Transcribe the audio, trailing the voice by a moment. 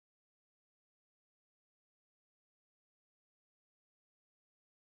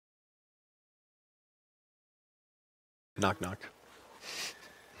Knock, knock.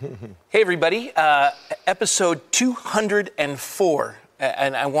 Hey, everybody. Episode 204.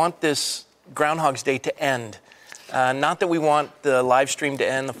 And I want this Groundhog's Day to end. Not that we want the live stream to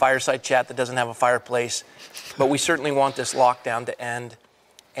end, the fireside chat that doesn't have a fireplace, but we certainly want this lockdown to end.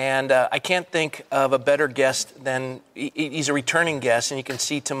 And I can't think of a better guest than, he's a returning guest, and you can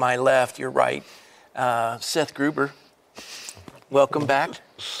see to my left, your right, Seth Gruber. Welcome back.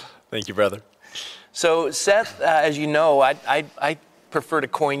 Thank you, brother. So, Seth, as you know, I prefer to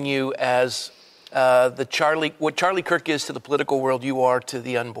coin you as what Charlie Kirk is to the political world, you are to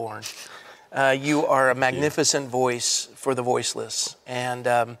the unborn. You are a magnificent voice for the voiceless,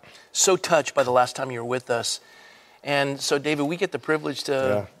 and so touched by the last time you were with us. And so, David, we get the privilege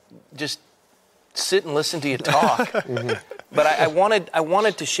to just sit and listen to you talk. But I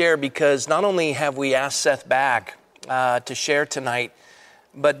wanted to share, because not only have we asked Seth back to share tonight,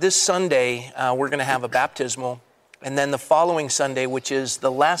 but this Sunday we're going to have a baptismal, and then the following Sunday, which is the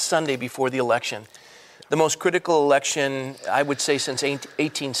last Sunday before the election, the most critical election, I would say, since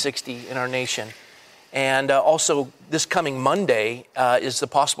 1860 in our nation. And also, this coming Monday is the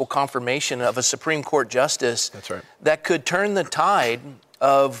possible confirmation of a Supreme Court justice. That's right. That could turn the tide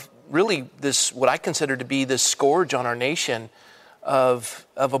of really this, what I consider to be this scourge on our nation of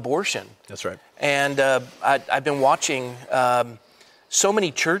abortion. That's right. And I've been watching so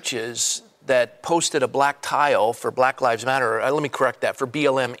many churches that posted a black tile for Black Lives Matter. Let me correct that, for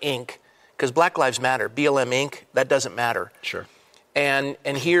BLM Inc., because Black Lives Matter, BLM Inc., that doesn't matter. Sure. And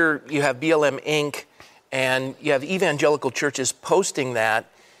here you have BLM Inc., and you have evangelical churches posting that,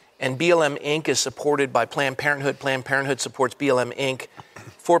 and BLM Inc. is supported by Planned Parenthood. Planned Parenthood supports BLM Inc.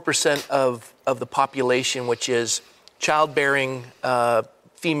 4% of the population, which is childbearing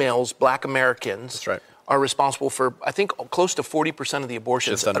females, Black Americans, that's right, are responsible for, I think, close to 40% of the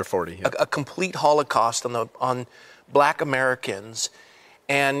abortions. Just under 40. Yeah. A complete holocaust on Black Americans.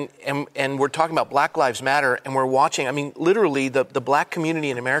 And we're talking about Black Lives Matter, and we're watching, I mean, literally the Black community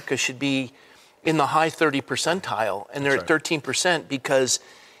in America should be in the high 30 percentile, and they're at 13% because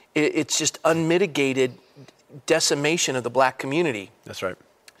it's just unmitigated decimation of the Black community. That's right.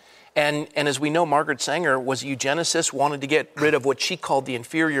 And as we know, Margaret Sanger was a eugenicist, wanted to get rid of what she called the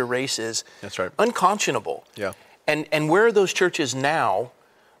inferior races. That's right. Unconscionable. Yeah. And where are those churches now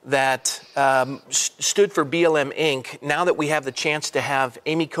that stood for BLM Inc., now that we have the chance to have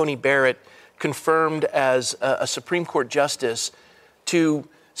Amy Coney Barrett confirmed as a Supreme Court justice to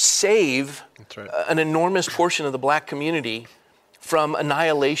save an enormous portion of the Black community from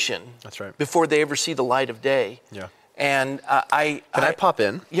annihilation. That's right. Before they ever see the light of day. Yeah. And Can I pop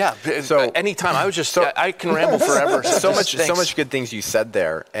in? Yeah. So anytime. I was just I can ramble forever. So much good things you said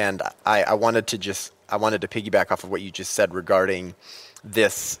there, and I wanted to piggyback off of what you just said regarding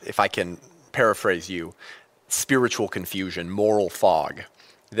this, if I can paraphrase you, spiritual confusion, moral fog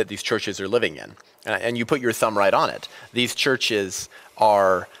that these churches are living in. And you put your thumb right on it. These churches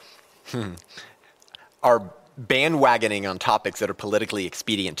are bandwagoning on topics that are politically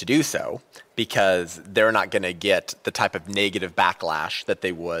expedient to do so, because they're not going to get the type of negative backlash that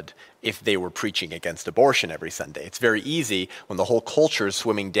they would if they were preaching against abortion every Sunday. It's very easy when the whole culture is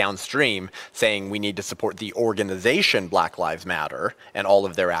swimming downstream saying we need to support the organization Black Lives Matter and all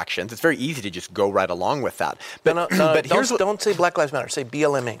of their actions. It's very easy to just go right along with that. But don't say Black Lives Matter. Say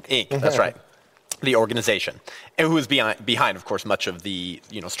BLM Inc. Inc. That's right. The organization, and who is behind, of course, much of the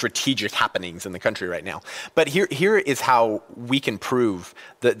strategic happenings in the country right now. But here is how we can prove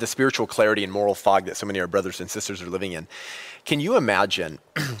the spiritual clarity and moral fog that so many of our brothers and sisters are living in. Can you imagine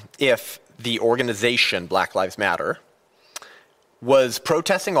if the organization Black Lives Matter was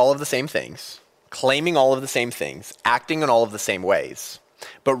protesting all of the same things, claiming all of the same things, acting in all of the same ways,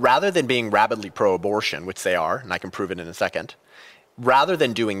 but rather than being rabidly pro-abortion, which they are, and I can prove it in a second, rather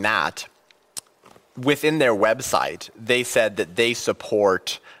than doing that, within their website, they said that they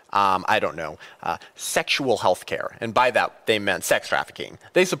support, sexual health care. And by that, they meant sex trafficking.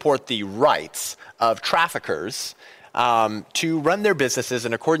 They support the rights of traffickers to run their businesses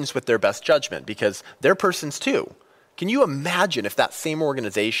in accordance with their best judgment, because they're persons too. Can you imagine if that same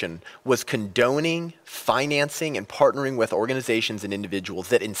organization was condoning, financing, and partnering with organizations and individuals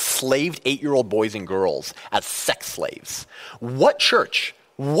that enslaved 8-year-old boys and girls as sex slaves? What church,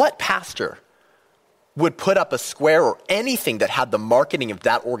 what pastor would put up a square or anything that had the marketing of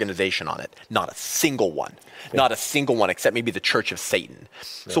that organization on it? Not a single one. Yeah. Not a single one, except maybe the Church of Satan.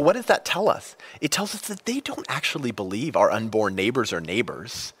 Yeah. So what does that tell us? It tells us that they don't actually believe our unborn neighbors are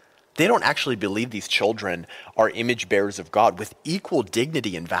neighbors. They don't actually believe these children are image bearers of God with equal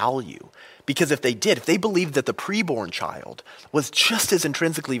dignity and value. Because if they believed that the preborn child was just as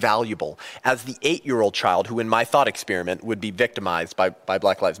intrinsically valuable as the 8-year-old child who in my thought experiment would be victimized by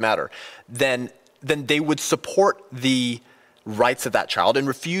Black Lives Matter, then they would support the rights of that child and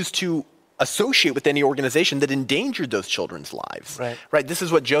refuse to associate with any organization that endangered those children's lives. Right? This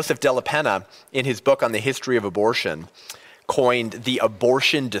is what Joseph De La Pena, in his book on the history of abortion, coined the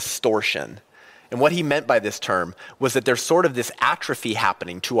abortion distortion. And what he meant by this term was that there's sort of this atrophy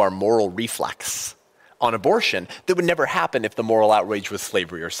happening to our moral reflex on abortion that would never happen if the moral outrage was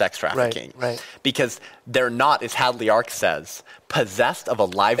slavery or sex trafficking. Right. Because they're not, as Hadley Ark says, possessed of a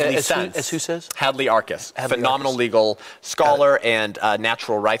lively sense. As who says? Hadley Arkus, phenomenal legal scholar and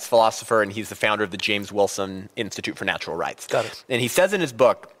natural rights philosopher, and he's the founder of the James Wilson Institute for Natural Rights. Got it. And he says in his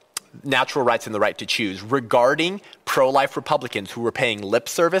book, Natural Rights and the Right to Choose, regarding pro-life Republicans who were paying lip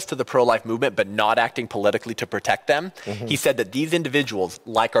service to the pro-life movement but not acting politically to protect them, he said that these individuals,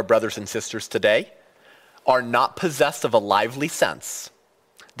 like our brothers and sisters today, are not possessed of a lively sense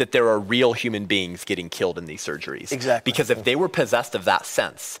that there are real human beings getting killed in these surgeries. Exactly. Because if they were possessed of that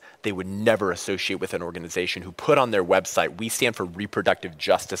sense, they would never associate with an organization who put on their website, we stand for reproductive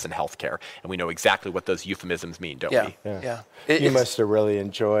justice and healthcare. And we know exactly what those euphemisms mean, don't we? Yeah. You must have really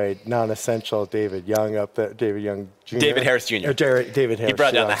enjoyed non-essential David Young up there, David Young Jr. David Harris Jr. David Harris. He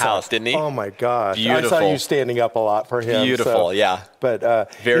brought down the house, didn't he? Oh my gosh. Beautiful. I saw you standing up a lot for him. Beautiful, yeah.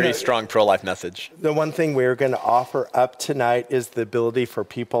 But very strong pro-life message. The one thing we're going to offer up tonight is the ability for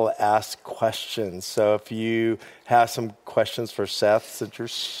people to ask questions. So if you have some questions for Seth, since you're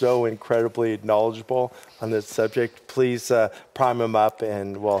so incredibly knowledgeable on this subject, please prime them up,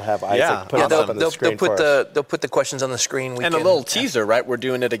 and we'll have Isaac put them up on the screen for us. They'll put the questions on the screen. And a little teaser, right? We're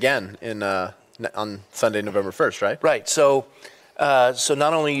doing it again on Sunday, November 1st, right? Right. So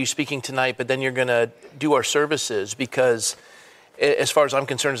not only are you speaking tonight, but then you're going to do our services because, as far as I'm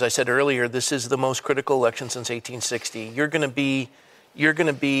concerned, as I said earlier, this is the most critical election since 1860. You're going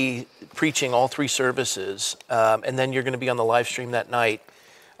to be preaching all 3 services, and then you're going to be on the live stream that night.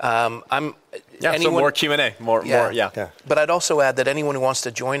 So more Q&A, more. But I'd also add that anyone who wants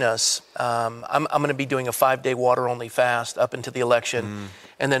to join us, I'm going to be doing a 5-day water-only fast up into the election,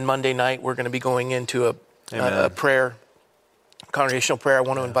 and then Monday night we're going to be going into a prayer, congregational prayer. I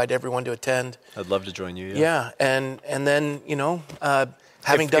want to invite everyone to attend. I'd love to join you. Yeah, and then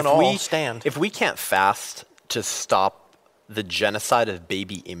having done all, stand. If we can't fast to stop the genocide of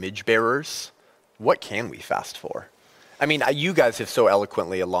baby image bearers, what can we fast for? I mean, you guys have so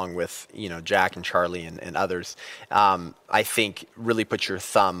eloquently, along with Jack and Charlie and others, I think really put your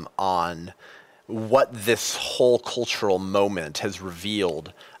thumb on what this whole cultural moment has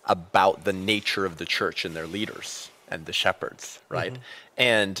revealed about the nature of the church and their leaders and the shepherds, right?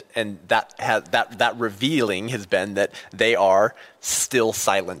 And that revealing has been that they are still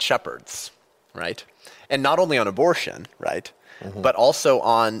silent shepherds, right? And not only on abortion, right, but also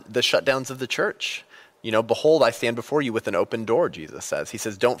on the shutdowns of the church. Behold, I stand before you with an open door, Jesus says. He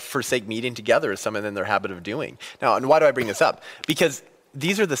says, don't forsake meeting together as some are in their habit of doing. Now, and why do I bring this up? Because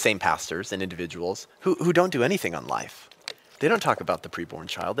these are the same pastors and individuals who don't do anything on life. They don't talk about the preborn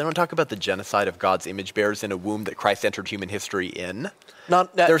child. They don't talk about the genocide of God's image bearers in a womb that Christ entered human history in.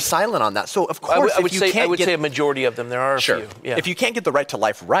 They're silent on that. So, of course, I would say a majority of them. There are a few. Yeah. If you can't get the right to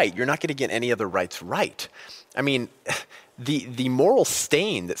life right, you're not going to get any other rights right. I mean, the moral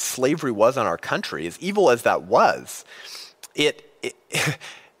stain that slavery was on our country, as evil as that was, it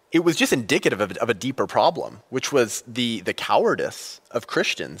was just indicative of a deeper problem, which was the cowardice of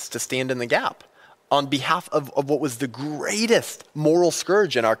Christians to stand in the gap on behalf of what was the greatest moral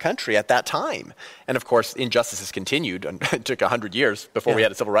scourge in our country at that time. And of course, injustices continued, and it took 100 years before we had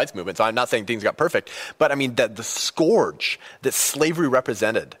a civil rights movement. So I'm not saying things got perfect, but I mean that the scourge that slavery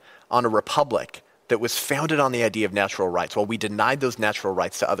represented on a republic that was founded on the idea of natural rights, while we denied those natural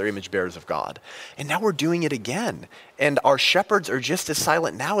rights to other image bearers of God. And now we're doing it again. And our shepherds are just as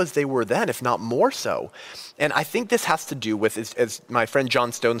silent now as they were then, if not more so. And I think this has to do with, as my friend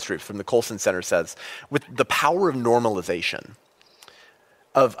John Stonestreet from the Colson Center says, with the power of normalization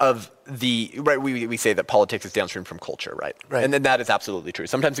we say that politics is downstream from culture, right? And then that is absolutely true.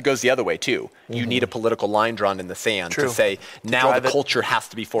 Sometimes it goes the other way too. You need a political line drawn in the sand to say now the culture has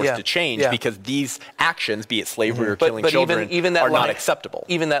to be forced to change because these actions, be it slavery or killing children, are not acceptable.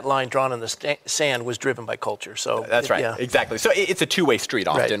 Even that line drawn in the sand was driven by culture. So that's right, exactly. So it's a two-way street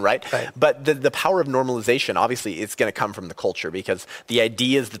often, right? But the power of normalization, obviously, it's going to come from the culture because the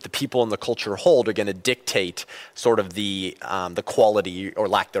ideas that the people in the culture hold are going to dictate sort of the quality or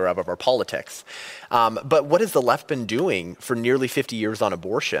lack thereof of our politics. But what has the left been doing for nearly 50 years on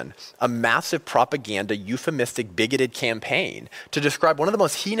abortion? A massive propaganda, euphemistic, bigoted campaign to describe one of the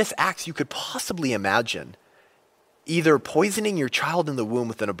most heinous acts you could possibly imagine. Either poisoning your child in the womb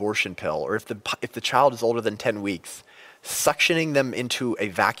with an abortion pill, or if the child is older than 10 weeks, suctioning them into a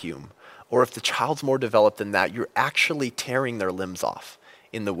vacuum, or if the child's more developed than that, you're actually tearing their limbs off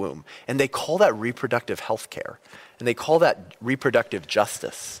in the womb. And they call that reproductive health care, and they call that reproductive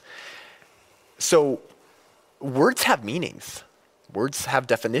justice. So words have meanings. Words have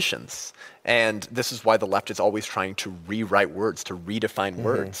definitions. And this is why the left is always trying to rewrite words, to redefine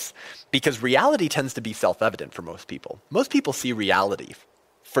words. Because reality tends to be self-evident for most people. Most people see reality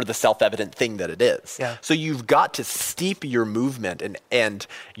for the self-evident thing that it is. Yeah. So you've got to steep your movement and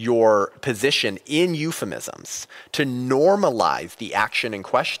your position in euphemisms to normalize the action in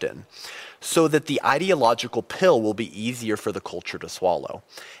question so that the ideological pill will be easier for the culture to swallow.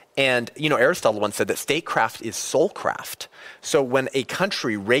 And, Aristotle once said that statecraft is soulcraft. So when a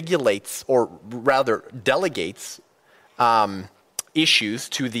country regulates, or rather delegates issues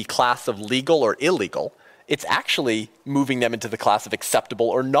to the class of legal or illegal, it's actually moving them into the class of acceptable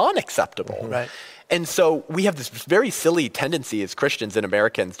or non-acceptable. Right. And so we have this very silly tendency as Christians and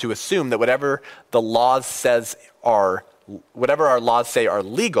Americans to assume that whatever our laws say are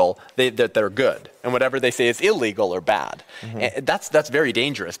legal, that they're good. And whatever they say is illegal or bad. And that's very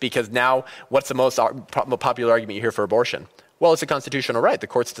dangerous, because now what's the most popular argument you hear for abortion? Well, it's a constitutional right. The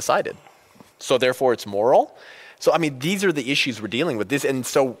court's decided. So therefore it's moral. So, these are the issues we're dealing with. And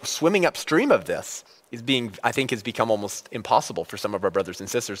so swimming upstream of this has become almost impossible for some of our brothers and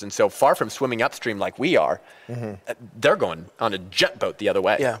sisters. And so far from swimming upstream like we are, they're going on a jet boat the other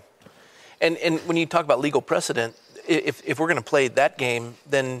way. Yeah. And when you talk about legal precedent, if we're going to play that game,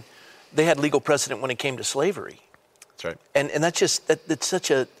 then they had legal precedent when it came to slavery. That's right. And that's such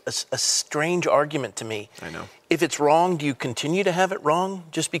a strange argument to me. I know. If it's wrong, do you continue to have it wrong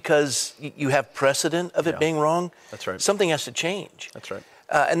just because you have precedent of it being wrong? That's right. Something has to change. That's right.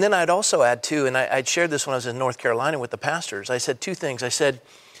 And then I'd also add, too, and I'd shared this when I was in North Carolina with the pastors. I said two things. I said,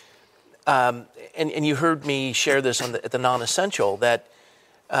 and you heard me share this at the non-essential, that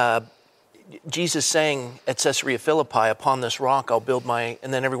Jesus saying at Caesarea Philippi, upon this rock I'll build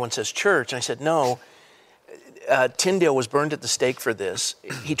and then everyone says church. And I said, no, Tyndale was burned at the stake for this.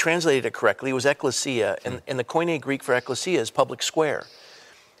 He translated it correctly. It was ecclesia, and the Koine Greek for ecclesia is public square.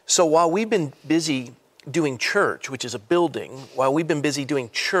 So while we've been busy doing church, which is a building, while we've been busy doing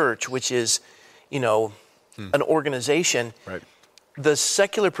church, which is, an organization, right, the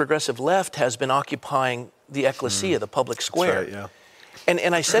secular progressive left has been occupying the ecclesia, the public square. That's right, yeah.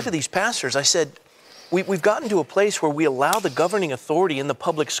 And I said to these pastors, I said, we've gotten to a place where we allow the governing authority in the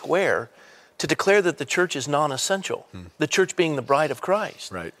public square to declare that the church is non-essential, the church being the bride of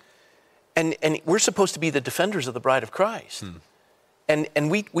Christ. Right. And we're supposed to be the defenders of the bride of Christ.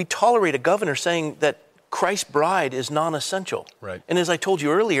 And we tolerate a governor saying that Christ's bride is non-essential. Right. And as I told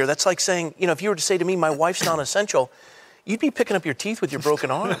you earlier, that's like saying, if you were to say to me, my wife's non-essential, you'd be picking up your teeth with your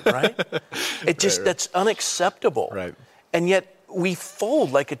broken arm, right? That's unacceptable. Right. And yet we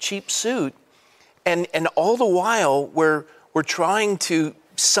fold like a cheap suit, and all the while we're trying to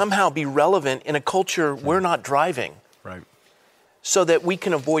somehow be relevant in a culture we're not driving. Right. So that we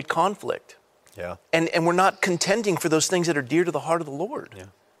can avoid conflict. Yeah. And we're not contending for those things that are dear to the heart of the Lord. Yeah.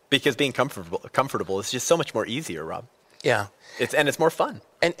 Because being comfortable is just so much more easier, Rob. Yeah. It's more fun.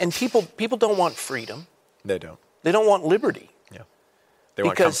 And people don't want freedom. They don't. They don't want liberty. Yeah. They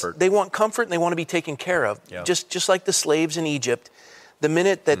want because comfort. they want comfort and they want to be taken care of. Yeah. Just like the slaves in Egypt. The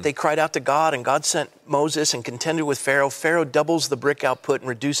minute that they cried out to God and God sent Moses and contended with Pharaoh, Pharaoh doubles the brick output and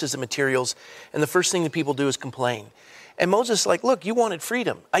reduces the materials. And the first thing that people do is complain. And Moses is like, look, you wanted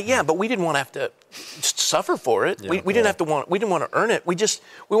freedom. Yeah, but we didn't want to have to suffer for it. Yeah, we didn't want to earn it.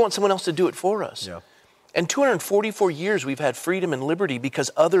 We want someone else to do it for us. Yeah. And 244 years we've had freedom and liberty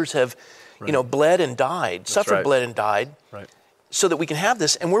because others have, bled and died, suffered, right. bled and died, Right. so that we can have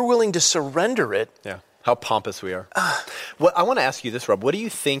this. And we're willing to surrender it. Yeah. How pompous we are. Well, I want to ask you this, Rob. What do you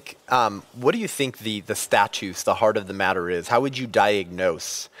think? The status, the heart of the matter is? How would you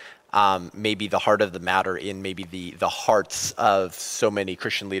diagnose maybe the heart of the matter in maybe the hearts of so many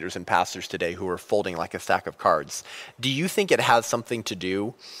Christian leaders and pastors today who are folding like a stack of cards? Do you think it has something to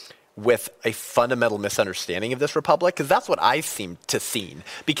do with a fundamental misunderstanding of this republic? Because that's what I seem to seen.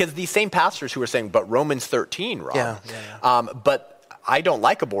 Because these same pastors who are saying, but Romans 13, Rob, Yeah. but I don't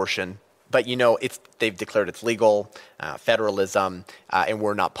like abortion, But, they've declared it's legal, federalism, and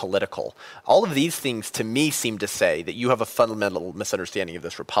we're not political. All of these things, to me, seem to say that you have a fundamental misunderstanding of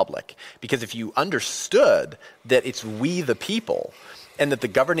this republic. Because if you understood that it's we the people, and that the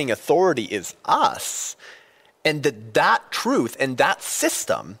governing authority is us, and that truth and that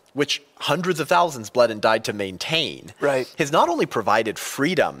system, which hundreds of thousands bled and died to maintain, has not only provided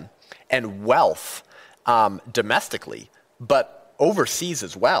freedom and wealth domestically, but overseas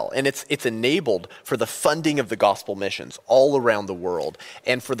as well. And it's enabled for the funding of the gospel missions all around the world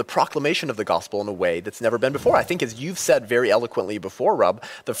and for the proclamation of the gospel in a way that's never been before. I think, as you've said very eloquently before, Rob,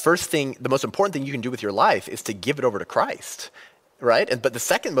 the most important thing you can do with your life is to give it over to Christ. Right? But the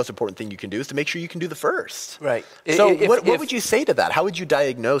second most important thing you can do is to make sure you can do the first. Right. So what would you say to that? How would you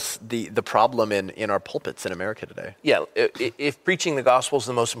diagnose the problem in our pulpits in America today? Yeah, if preaching the gospel is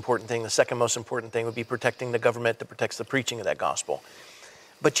the most important thing, the second most important thing would be protecting the government that protects the preaching of that gospel.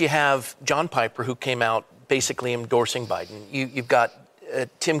 But you have John Piper, who came out basically endorsing Biden. You've got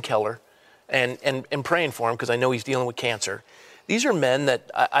Tim Keller and praying for him because I know he's dealing with cancer. These are men that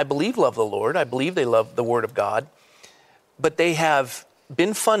I believe love the Lord. I believe they love the Word of God. But they have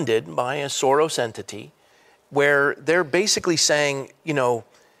been funded by a Soros entity where they're basically saying,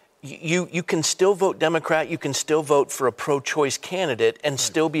 you can still vote Democrat, you can still vote for a pro-choice candidate and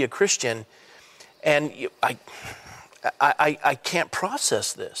still be a Christian. And I can't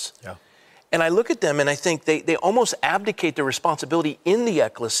process this. Yeah. And I look at them and I think they almost abdicate their responsibility in the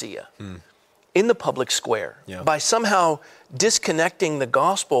ecclesia, in the public square, by somehow disconnecting the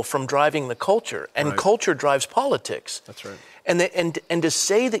gospel from driving the culture, and culture drives politics. That's right. And to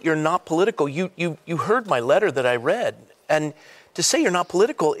say that you're not political, you heard my letter that I read, and to say you're not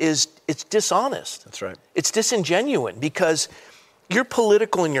political it's dishonest. That's right. It's disingenuous because you're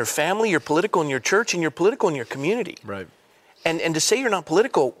political in your family, you're political in your church, and you're political in your community. Right. And to say you're not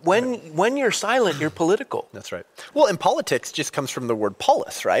political, when you're silent, you're political. That's right. Well, and politics just comes from the word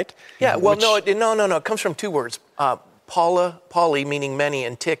polis, right? Yeah, well, no. It comes from two words. Poly meaning many,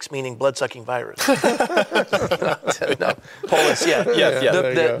 and ticks meaning blood-sucking virus. No, polis, yeah.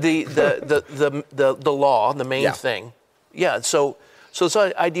 The law, the main thing. Yeah, so this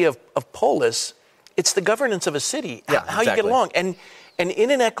idea of polis, it's the governance of a city, how you get along. And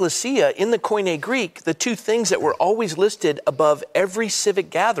in an ecclesia, in the Koine Greek, the two things that were always listed above every civic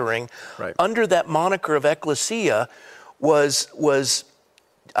gathering under that moniker of ecclesia was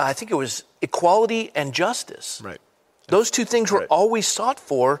I think it was equality and justice. Right. Those two things were always sought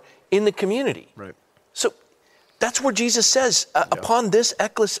for in the community. Right. So that's where Jesus says, upon this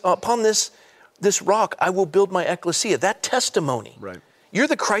rock, I will build my ecclesia. That testimony. Right. You're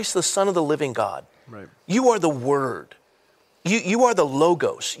the Christ, the Son of the living God. Right. You are the Word. You are the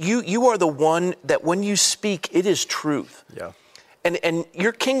Logos. You are the one that when you speak, it is truth. Yeah. And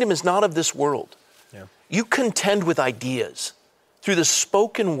your kingdom is not of this world. Yeah. You contend with ideas through the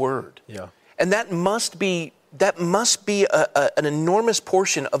spoken word. Yeah. And that must be an enormous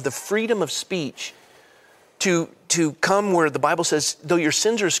portion of the freedom of speech to come where the Bible says, though your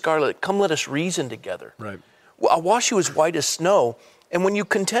sins are scarlet, come let us reason together. Right. I'll wash you as white as snow. And when you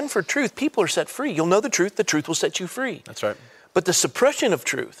contend for truth, people are set free. You'll know the truth will set you free. That's right. But the suppression of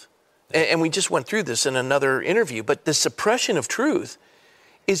truth, and we just went through this in another interview, but the suppression of truth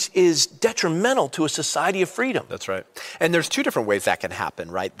is detrimental to a society of freedom. That's right. And there's two different ways that can happen,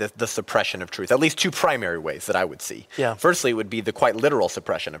 right? The suppression of truth, at least two primary ways that I would see. Yeah. Firstly, it would be the quite literal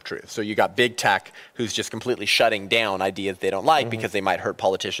suppression of truth. So you got big tech who's just completely shutting down ideas they don't like because they might hurt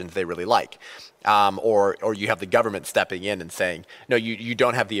politicians they really like. Or you have the government stepping in and saying, no, you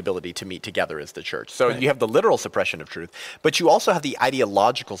don't have the ability to meet together as the church. So you have the literal suppression of truth, but you also have the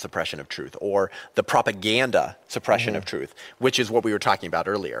ideological suppression of truth, or the propaganda suppression of truth, which is what we were talking about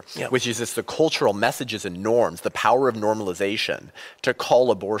earlier, which is just the cultural messages and norms, the power of normalization to call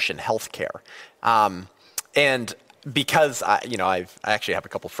abortion healthcare. And because I actually have a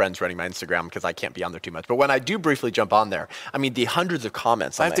couple friends running my Instagram because I can't be on there too much. But when I do briefly jump on there, I mean, the hundreds of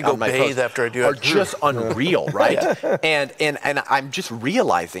comments I have to go bathe after I do are just unreal, right? and I'm just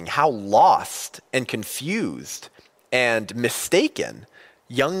realizing how lost and confused and mistaken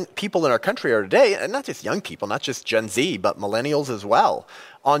young people in our country are today, and not just young people, not just Gen Z, but millennials as well,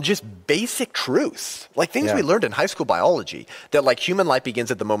 on just basic truths, like things we learned in high school biology, that like human life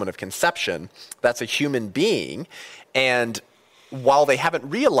begins at the moment of conception. That's a human being. And while they haven't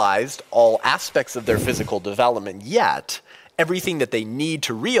realized all aspects of their physical development yet, everything that they need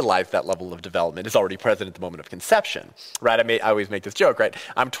to realize that level of development is already present at the moment of conception, right? I always make this joke, right?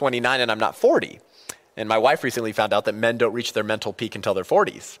 I'm 29 and I'm not 40. And my wife recently found out that men don't reach their mental peak until their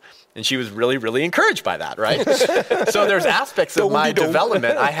 40s. And she was really, really encouraged by that, right? So there's aspects of my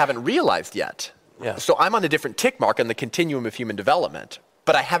development I haven't realized yet. Yeah. So I'm on a different tick mark on the continuum of human development.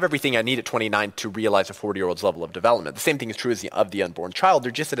 But I have everything I need at 29 to realize a 40-year-old's level of development. The same thing is true of the unborn child.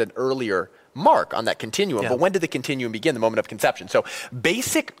 They're just at an earlier mark on that continuum. Yeah. But when did the continuum begin? The moment of conception. So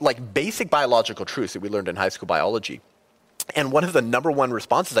basic biological truths that we learned in high school biology. And one of the number one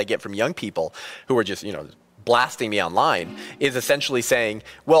responses I get from young people who are just, blasting me online is essentially saying,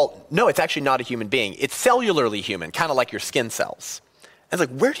 well, no, it's actually not a human being. It's cellularly human, kind of like your skin cells. And it's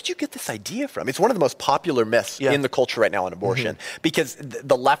like, where did you get this idea from? It's one of the most popular myths in the culture right now on abortion because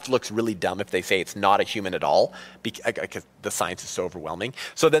the left looks really dumb if they say it's not a human at all because the science is so overwhelming.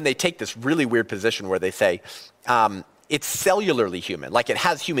 So then they take this really weird position where they say, it's cellularly human, like it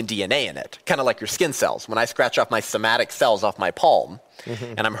has human DNA in it, kind of like your skin cells. When I scratch off my somatic cells off my palm,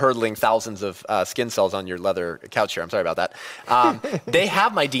 and I'm hurdling thousands of skin cells on your leather couch here, I'm sorry about that, they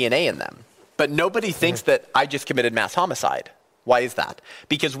have my DNA in them. But nobody thinks that I just committed mass homicide. Why is that?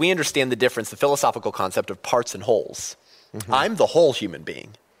 Because we understand the difference, the philosophical concept of parts and wholes. I'm the whole human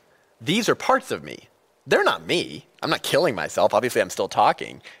being. These are parts of me. They're not me. I'm not killing myself. Obviously, I'm still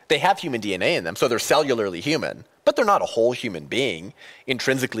talking. They have human DNA in them, so they're cellularly human. But they're not a whole human being,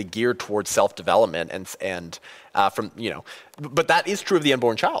 intrinsically geared towards self-development But that is true of the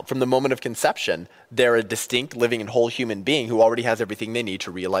unborn child. From the moment of conception, they're a distinct, living, and whole human being who already has everything they need to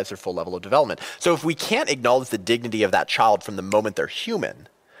realize their full level of development. So if we can't acknowledge the dignity of that child from the moment they're human,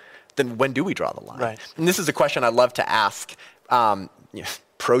 then when do we draw the line? Right. And this is a question I love to ask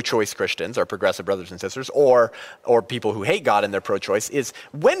pro-choice Christians, our progressive brothers and sisters, or people who hate God and they're pro-choice, is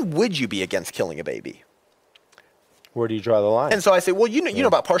when would you be against killing a baby? Where do you draw the line? And so I say, well, you know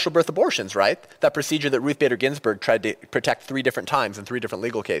about partial birth abortions, right? That procedure that Ruth Bader Ginsburg tried to protect 3 different times in 3 different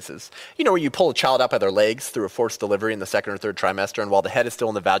legal cases. You know, where you pull a child out by their legs through a forced delivery in the 2nd or 3rd trimester, and while the head is still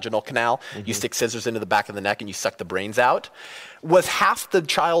in the vaginal canal, you stick scissors into the back of the neck and you suck the brains out. Was half the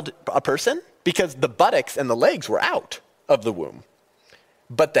child a person? Because the buttocks and the legs were out of the womb,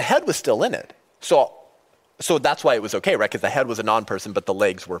 but the head was still in it. So that's why it was okay, right? Because the head was a non-person, but the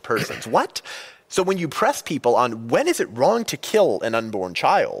legs were persons. What? So when you press people on when is it wrong to kill an unborn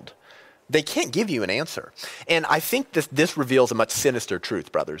child, they can't give you an answer. And I think this reveals a much sinister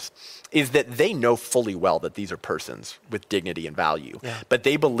truth, brothers, is that they know fully well that these are persons with dignity and value. Yeah. But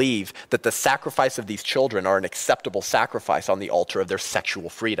they believe that the sacrifice of these children are an acceptable sacrifice on the altar of their sexual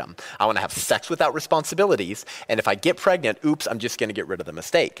freedom. I want to have sex without responsibilities, and if I get pregnant, oops, I'm just going to get rid of the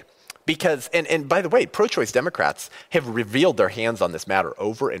mistake. Because, and by the way, pro-choice Democrats have revealed their hands on this matter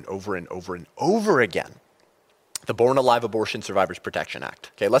over and over and over and over again. The Born Alive Abortion Survivors Protection Act.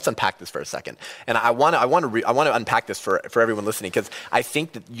 Okay, let's unpack this for a second. And I want to unpack this for everyone listening because I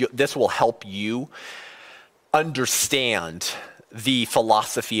think that this will help you understand the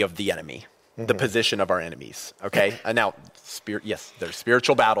philosophy of the enemy, the position of our enemies. Okay, and now, there's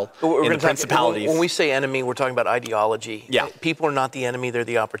spiritual battle in the principalities. When we say enemy, we're talking about ideology. Yeah. People are not the enemy; they're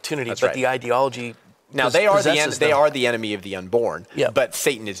the opportunity. That's but right. the ideology. Now they are the enemy of the unborn, but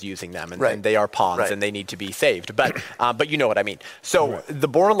Satan is using them, and they are pawns, and they need to be saved. But you know what I mean. So the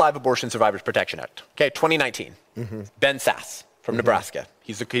Born Alive Abortion Survivors Protection Act, okay, 2019. Ben Sass from Nebraska.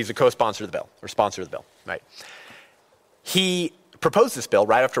 He's a co-sponsor of the bill, or sponsor of the bill, right? He proposed this bill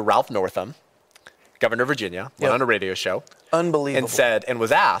right after Ralph Northam, governor of Virginia, went on a radio show. Unbelievable. And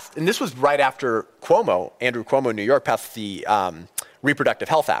was asked, and this was right after Andrew Cuomo in New York passed the Reproductive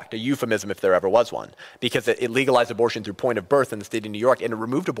Health Act, a euphemism if there ever was one, because it legalized abortion through point of birth in the state of New York, and it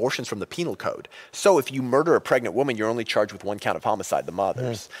removed abortions from the penal code. So if you murder a pregnant woman, you're only charged with 1 count of homicide, the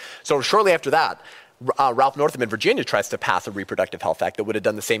mother's. So shortly after that, Ralph Northam in Virginia tries to pass a Reproductive Health Act that would have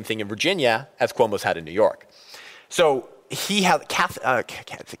done the same thing in Virginia as Cuomo's had in New York. So he had Kathy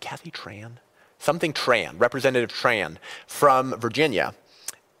Tran? Something Tran, Representative Tran from Virginia,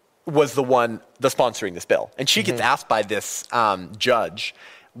 was the sponsoring this bill. And she gets asked by this judge,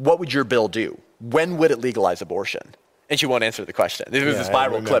 what would your bill do? When would it legalize abortion? And she won't answer the question. This was this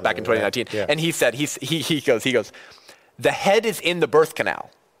viral clip back in 2019. Yeah. And he said, he goes, the head is in the birth canal.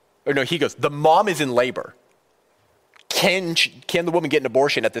 Or no, he goes, the mom is in labor. Can the woman get an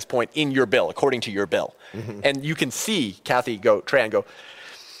abortion at this point in your bill, according to your bill? And you can see Kathy Tran go,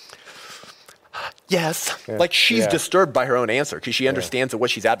 yes. Like she's disturbed by her own answer because she understands that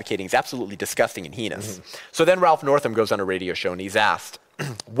what she's advocating is absolutely disgusting and heinous. So then Ralph Northam goes on a radio show and he's asked,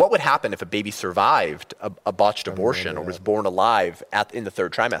 what would happen if a baby survived a botched abortion or was born alive in the 3rd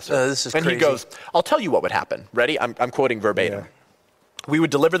trimester? This is and crazy. He goes, I'll tell you what would happen. Ready? I'm quoting verbatim. We would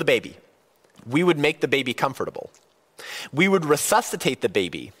deliver the baby. We would make the baby comfortable. We would resuscitate the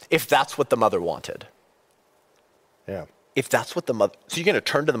baby if that's what the mother wanted. Yeah. If that's what the mother, so you're going to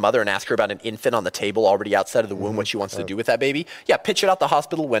turn to the mother and ask her about an infant on the table already outside of the womb, what she wants to do with that baby? Yeah, pitch it out the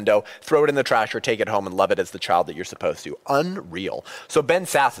hospital window, throw it in the trash, or take it home and love it as the child that you're supposed to. Unreal. So Ben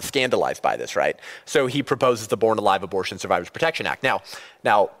Sasse is scandalized by this, right? So he proposes the Born Alive Abortion Survivors Protection Act.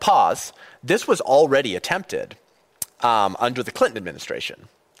 Now, pause. This was already attempted under the Clinton administration.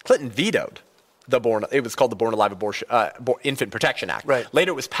 Clinton vetoed it was called the Born Alive Abortion Infant Protection Act. Right.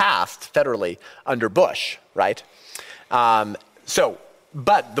 Later, it was passed federally under Bush, right? But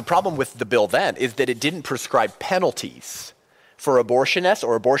the problem with the bill then is that it didn't prescribe penalties for abortionists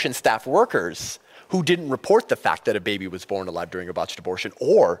or abortion staff workers who didn't report the fact that a baby was born alive during a botched abortion,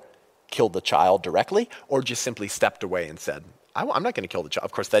 or killed the child directly, or just simply stepped away and said, I'm not going to kill the child.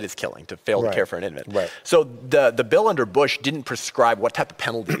 Of course, that is killing, to fail to care for an infant. Right. So the bill under Bush didn't prescribe what type of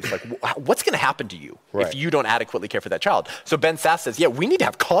penalties, like what's going to happen to you if you don't adequately care for that child. So Ben Sasse says, yeah, we need to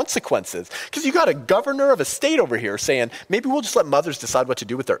have consequences, because you got a governor of a state over here saying, maybe we'll just let mothers decide what to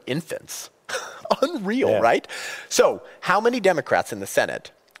do with their infants. Unreal, right? So how many Democrats in the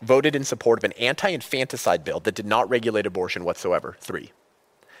Senate voted in support of an anti-infanticide bill that did not regulate abortion whatsoever? 3.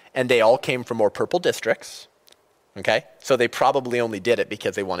 And they all came from more purple districts. Okay, so they probably only did it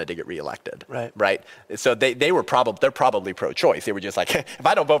because they wanted to get reelected. Right. So they're probably pro-choice. They were just like, if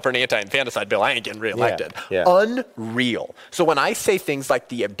I don't vote for an anti-infanticide bill, I ain't getting reelected. Yeah. Unreal. So when I say things like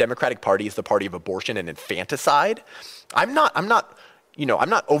the Democratic Party is the party of abortion and infanticide, I'm not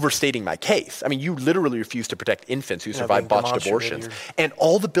overstating my case. I mean, you literally refuse to protect infants who survive botched abortions. And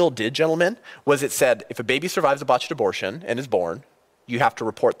all the bill did, gentlemen, was it said if a baby survives a botched abortion and is born, you have to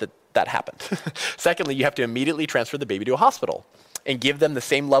report that happened. Secondly, you have to immediately transfer the baby to a hospital and give them the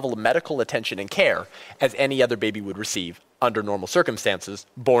same level of medical attention and care as any other baby would receive under normal circumstances,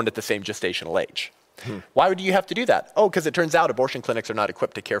 born at the same gestational age. Why would you have to do that? Oh, because it turns out abortion clinics are not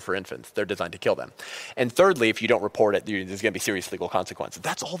equipped to care for infants. They're designed to kill them. And thirdly, if you don't report it, there's going to be serious legal consequences.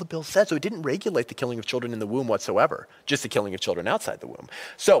 That's all the bill said. So it didn't regulate the killing of children in the womb whatsoever, just the killing of children outside the womb.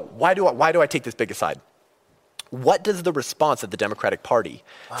 So why do I take this big aside? What does the response of the Democratic Party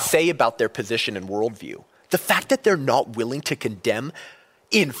say about their position and worldview? The fact that they're not willing to condemn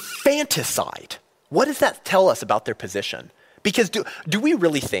infanticide. What does that tell us about their position? Because do we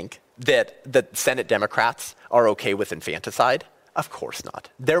really think that the Senate Democrats are okay with infanticide? Of course not.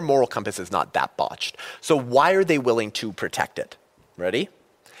 Their moral compass is not that botched. So why are they willing to protect it? Ready?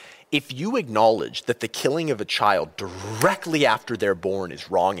 If you acknowledge that the killing of a child directly after they're born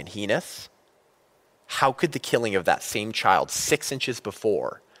is wrong and heinous, how could the killing of that same child 6 inches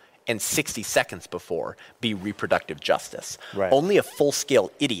before and 60 seconds before be reproductive justice? Right. Only a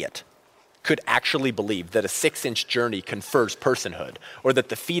full-scale idiot could actually believe that a 6-inch journey confers personhood, or that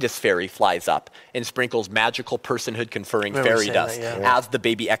the fetus fairy flies up and sprinkles magical personhood conferring fairy dust as the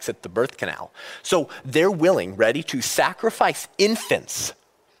baby exits the birth canal. So they're willing, ready, to sacrifice infants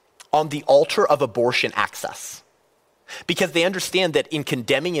on the altar of abortion access. Because they understand that in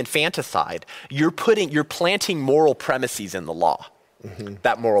condemning infanticide, you're planting moral premises in the law. Mm-hmm.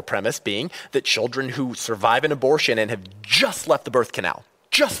 That moral premise being that children who survive an abortion and have just left the birth canal,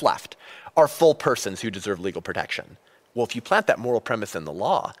 are full persons who deserve legal protection. Well, if you plant that moral premise in the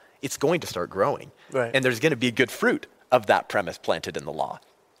law, it's going to start growing. Right. And there's going to be a good fruit of that premise planted in the law.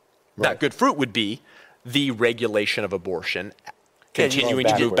 Right. That good fruit would be the regulation of abortion continuing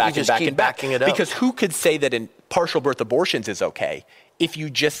to move back and back and back. Because who could say that in partial birth abortions is okay if you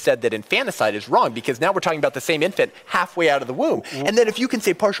just said that infanticide is wrong? Because now we're talking about the same infant halfway out of the womb. And then if you can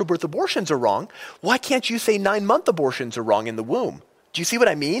say partial birth abortions are wrong, why can't you say 9-month abortions are wrong in the womb? Do you see what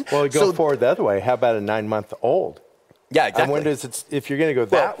I mean? Well, go forward the other way. How about a 9-month-old? Yeah, exactly. I wonder if you're going to go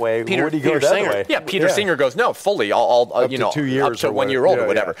that way, where do you go the other way? Yeah, Peter Singer goes, no, fully, up to 2 years up to 1 year old or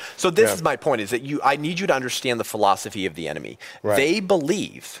whatever. Yeah. So this is my point, is that I need you to understand the philosophy of the enemy. Right. They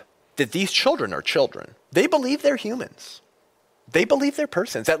believe that these children are children. They believe they're humans. They believe they're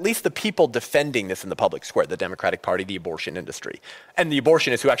persons, at least the people defending this in the public square, the Democratic Party, the abortion industry, and the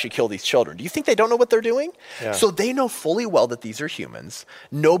abortionists who actually kill these children. Do you think they don't know what they're doing? Yeah. So they know fully well that these are humans.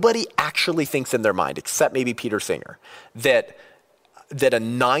 Nobody actually thinks in their mind, except maybe Peter Singer, that a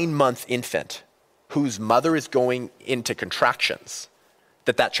 9-month infant whose mother is going into contractions,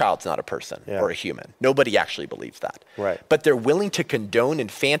 that child's not a person or a human. Nobody actually believes that. Right. But they're willing to condone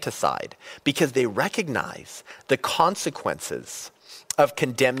infanticide because they recognize the consequences of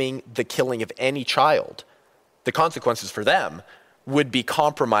condemning the killing of any child. The consequences for them would be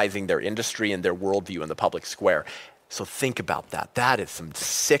compromising their industry and their worldview in the public square. So think about that. That is some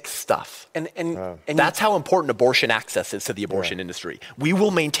sick stuff. And That's how important abortion access is to the abortion industry. We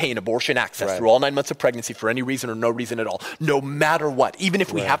will maintain abortion access through all 9 months of pregnancy for any reason or no reason at all, no matter what, even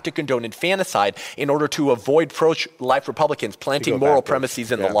if we have to condone infanticide in order to avoid pro-life Republicans planting moral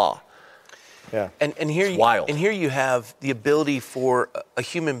premises in the law. Yeah. And here, here you have the ability for a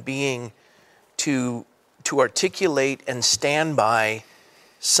human being to articulate and stand by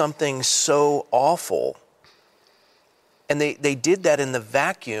something so awful. And they did that in the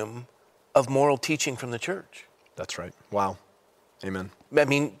vacuum of moral teaching from the church. That's right. Wow. Amen. I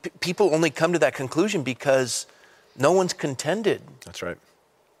mean, people only come to that conclusion because no one's contended. That's right.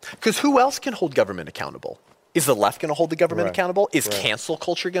 Because who else can hold government accountable? Is the left going to hold the government accountable? Is cancel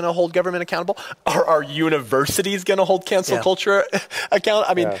culture going to hold government accountable? Are universities going to hold cancel culture account?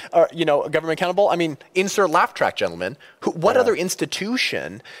 I mean, government accountable? I mean, insert laugh track, gentlemen. What other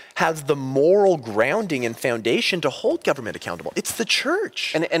institution has the moral grounding and foundation to hold government accountable? It's the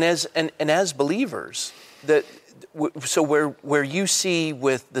church. And as believers, so where you see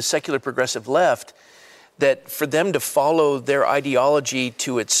with the secular progressive left that for them to follow their ideology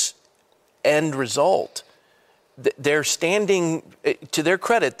to its end result, they're standing, to their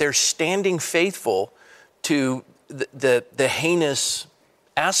credit, they're standing faithful to the heinous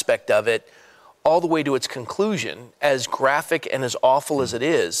aspect of it all the way to its conclusion, as graphic and as awful as it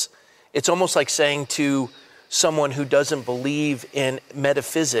is. It's almost like saying to someone who doesn't believe in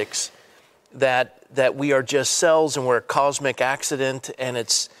metaphysics that we are just cells and we're a cosmic accident and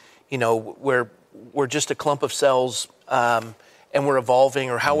it's, we're just a clump of cells and we're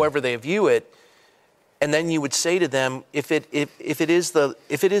evolving, or however they view it. And then you would say to them, if it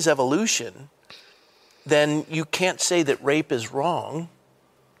is evolution, then you can't say that rape is wrong,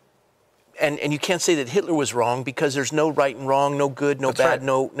 and you can't say that Hitler was wrong, because there's no right and wrong, no good, no bad,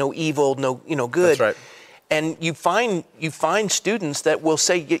 no evil, no good. That's right. And you find students that will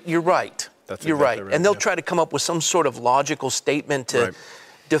say you're right. You're right, and they'll try to come up with some sort of logical statement to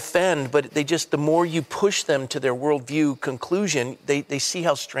defend, but the more you push them to their worldview conclusion, they see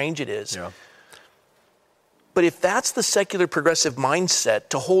how strange it is. Yeah. But if that's the secular progressive mindset,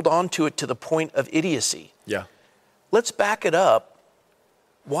 to hold on to it to the point of idiocy, let's back it up.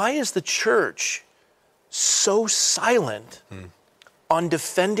 Why is the church so silent on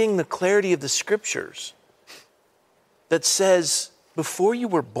defending the clarity of the scriptures that says, before you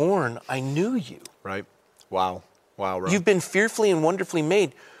were born, I knew you? Right. Wow. Wow. You've been fearfully and wonderfully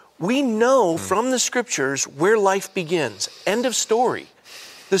made. We know from the scriptures where life begins. End of story.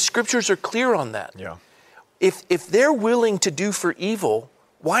 The scriptures are clear on that. Yeah. If they're willing to do for evil,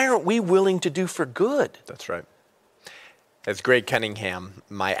 why aren't we willing to do for good? That's right. As Greg Cunningham,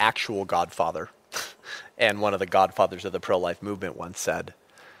 my actual godfather, and one of the godfathers of the pro-life movement once said,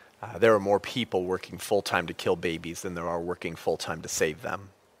 there are more people working full-time to kill babies than there are working full-time to save them.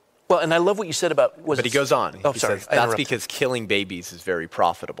 Well, and I love what you said about... But he goes on. Oh, he sorry. says, that's because killing babies is very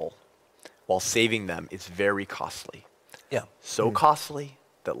profitable, while saving them is very costly. Yeah. So costly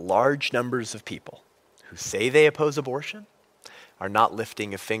that large numbers of people who say they oppose abortion are not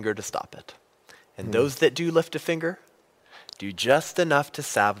lifting a finger to stop it. And those that do lift a finger do just enough to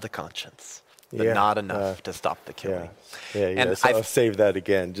salve the conscience, but not enough to stop the killing. And so I'll save that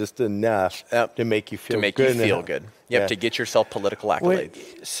again, just enough to make you feel good. To make you feel good. Yep, to get yourself political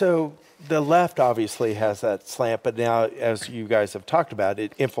accolades. So the left obviously has that slant, but now, as you guys have talked about,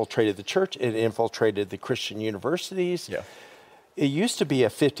 it infiltrated the church, it infiltrated the Christian universities. Yeah. It used to be a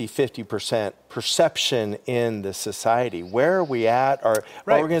 50% perception in the society. Where are we at? Are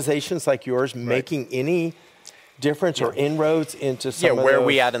organizations like yours making any difference or inroads into some of where are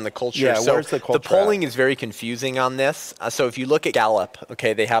we at in the culture? Yeah, so where's the culture the polling is very confusing on this. So if you look at Gallup,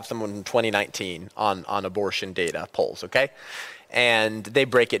 they have someone in 2019 on abortion data polls, and they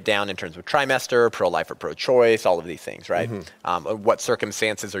break it down in terms of trimester, pro-life or pro-choice, all of these things, right? What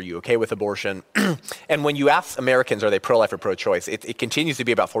circumstances are you okay with abortion? And when you ask Americans, are they pro-life or pro-choice, it continues to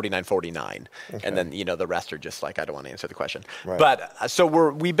be about 49-49. And then, the rest are just like, I don't want to answer the question. Right. But so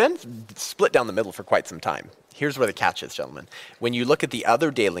we've been split down the middle for quite some time. Here's where the catch is, gentlemen. When you look at the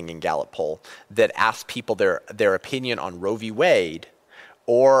other Daling and Gallup poll that asks people their opinion on Roe v. Wade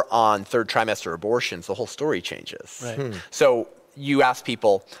or on third trimester abortions, the whole story changes. Right. So you ask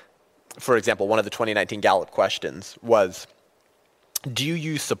people, for example, one of the 2019 Gallup questions was, do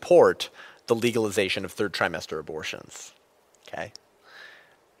you support the legalization of third trimester abortions?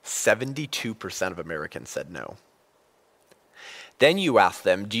 72% of Americans said no. Then you ask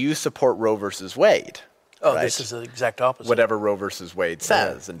them, do you support Roe versus Wade? Oh, this is the exact opposite. Whatever Roe versus Wade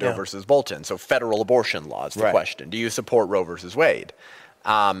says, and Doe versus Bolton. So federal abortion law is the question. Do you support Roe versus Wade?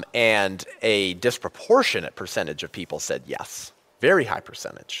 And a disproportionate percentage of people said yes, very high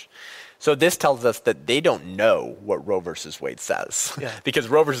percentage. So this tells us that they don't know what Roe versus Wade says. Yeah. Because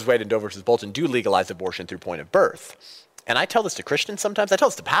Roe versus Wade and Doe versus Bolton do legalize abortion through point of birth. And I tell this to Christians sometimes. I tell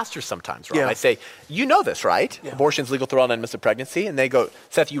this to pastors sometimes, Rob. Yeah. I say, you know this, right? Yeah. Abortion's legal through all 9 months of pregnancy. And they go,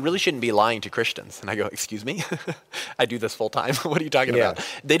 Seth, you really shouldn't be lying to Christians. And I go, excuse me? I do this full time. What are you talking about?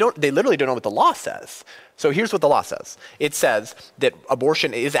 They literally don't know what the law says. So here's what the law says. It says that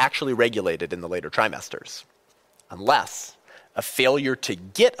abortion is actually regulated in the later trimesters, unless a failure to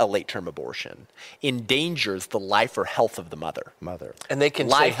get a late-term abortion endangers the life or health of the mother. And they can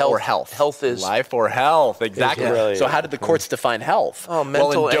Life say health, or health. Health is Life or health, exactly. Really- So how did the courts define health? Oh,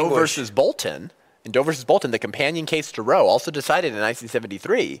 mental in Doe anguish. versus Bolton, the companion case to Roe, also decided in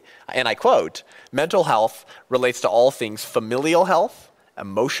 1973, and I quote, mental health relates to all things familial health,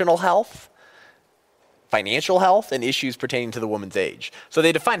 emotional health, financial health, and issues pertaining to the woman's age. So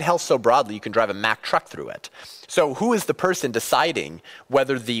they define health so broadly you can drive a Mack truck through it. So who is the person deciding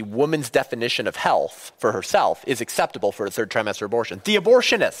whether the woman's definition of health for herself is acceptable for a third trimester abortion? The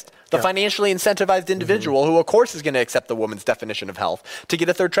abortionist, the financially incentivized individual who, of course, is going to accept the woman's definition of health to get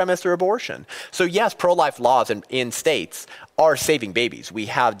a third trimester abortion. So yes, pro-life laws in states are saving babies. We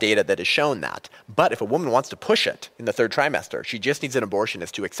have data that has shown that. But if a woman wants to push it in the third trimester, she just needs an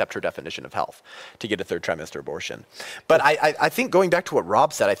abortionist to accept her definition of health to get a third trimester abortion. But I think going back to what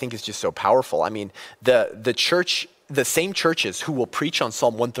Rob said, I think is just so powerful. I mean, the church, the same churches who will preach on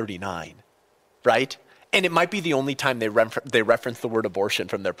Psalm 139, right? And it might be the only time they reference the word abortion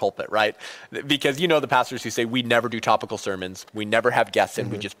from their pulpit, right? Because you know the pastors who say, we never do topical sermons, we never have guests in,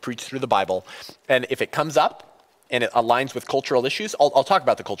 we just preach through the Bible. And if it comes up and it aligns with cultural issues, I'll talk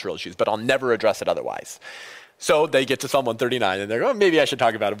about the cultural issues, but I'll never address it otherwise. So they get to Psalm 139 and they're going, oh, maybe I should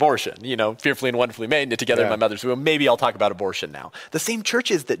talk about abortion. You know, fearfully and wonderfully made, knit together in my mother's womb. Maybe I'll talk about abortion now. The same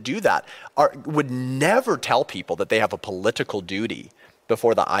churches that do that would never tell people that they have a political duty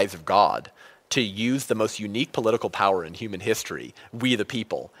before the eyes of God to use the most unique political power in human history, we the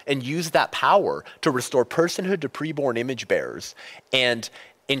people, and use that power to restore personhood to preborn image bearers and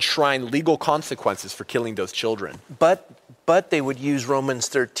enshrine legal consequences for killing those children. But they would use Romans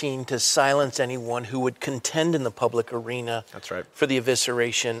 13 to silence anyone who would contend in the public arena. That's right. For the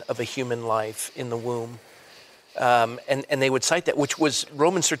evisceration of a human life in the womb. And they would cite that, which was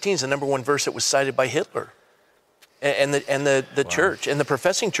Romans 13 is the number one verse that was cited by Hitler and the church. And the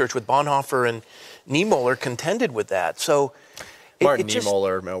professing church with Bonhoeffer and Niemöller contended with that. So Martin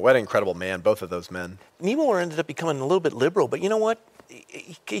Niemöller, man, what an incredible man, both of those men. Niemöller ended up becoming a little bit liberal, but you know what?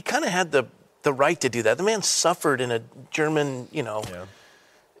 He kind of had the right to do that. The man suffered in a German, not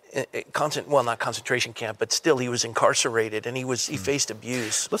concentration camp, but still he was incarcerated and he faced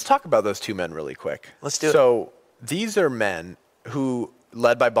abuse. Let's talk about those two men really quick. Let's do it. So these are men who,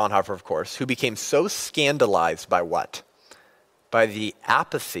 led by Bonhoeffer, of course, who became so scandalized by what? By the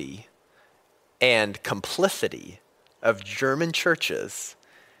apathy and complicity of German churches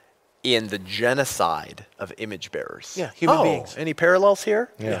in the genocide of image bearers. Yeah, human beings. Any parallels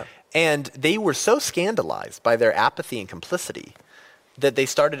here? Yeah. And they were so scandalized by their apathy and complicity that they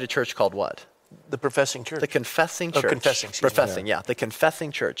started a church called what? The professing church. The Confessing Church. The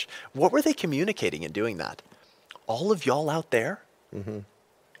Confessing Church. What were they communicating in doing that? All of y'all out there,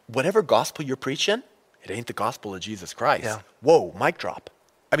 whatever gospel you're preaching, it ain't the gospel of Jesus Christ. Yeah. Whoa, mic drop.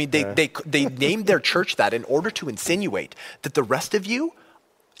 I mean, they named their church that in order to insinuate that the rest of you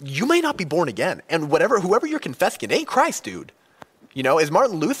may not be born again. And whoever you're confessing, it ain't Christ, dude. You know, as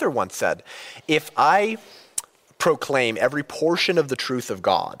Martin Luther once said, if I proclaim every portion of the truth of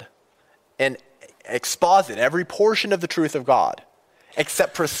God and exposit every portion of the truth of God,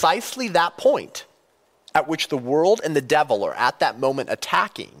 except precisely that point at which the world and the devil are at that moment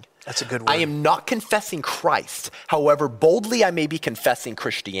attacking, that's a good word. I am not confessing Christ, however boldly I may be confessing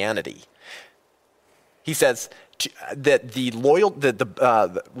Christianity. He says that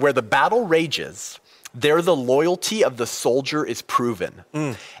where the battle rages, there the loyalty of the soldier is proven.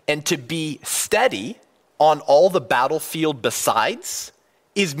 And to be steady on all the battlefield besides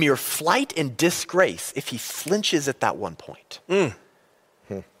is mere flight and disgrace if he flinches at that one point.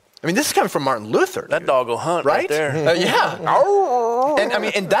 I mean, this is coming from Martin Luther. That dog will hunt right there. Yeah.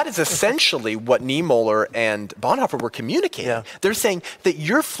 And that is essentially what Niemöller and Bonhoeffer were communicating. Yeah. They're saying that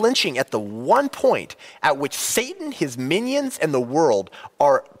you're flinching at the one point at which Satan, his minions, and the world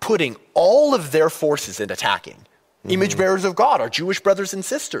are putting all of their forces in attacking. Image bearers of God, our Jewish brothers and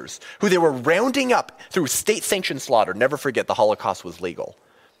sisters, who they were rounding up through state-sanctioned slaughter. Never forget, the Holocaust was legal.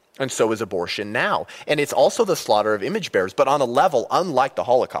 And so is abortion now. And it's also the slaughter of image bearers, but on a level unlike the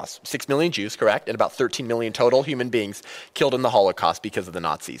Holocaust. 6 million Jews, correct? And about 13 million total human beings killed in the Holocaust because of the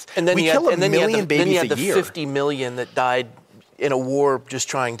Nazis. And then we kill a million babies then you had a the year. 50 million that died in a war just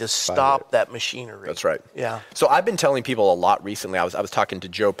trying to stop that machinery. That's right. Yeah. So I've been telling people a lot recently. I was talking to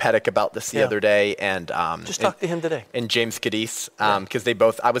Joe Pettick about this the other day, and just talked to him today. And James Cadiz, because they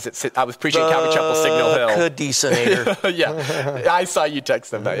both. I was preaching at Calvary Chapel Signal Hill. Cadizinator. Yeah, I saw you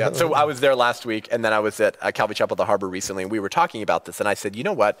text them that. Yeah. So I was there last week, and then I was at Calvary Chapel the Harbor recently, and we were talking about this, and I said, you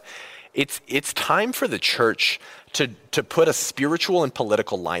know what? It's time for the church to put a spiritual and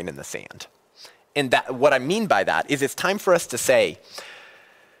political line in the sand. And that, what I mean by that is it's time for us to say,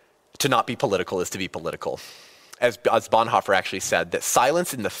 to not be political is to be political. As Bonhoeffer actually said, that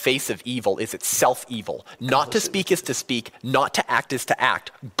silence in the face of evil is itself evil. Not to speak is to speak, not to act is to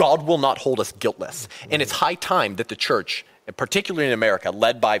act. God will not hold us guiltless. And it's high time that the church, particularly in America,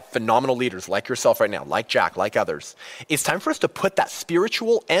 led by phenomenal leaders like yourself right now, like Jack, like others, it's time for us to put that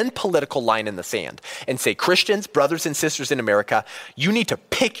spiritual and political line in the sand and say, Christians, brothers and sisters in America, you need to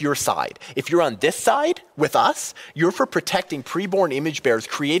pick your side. If you're on this side with us, you're for protecting preborn image bearers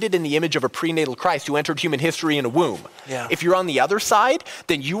created in the image of a prenatal Christ who entered human history in a womb. Yeah. If you're on the other side,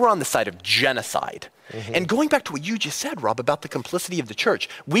 then you are on the side of genocide. Mm-hmm. And going back to what you just said, Rob, about the complicity of the church,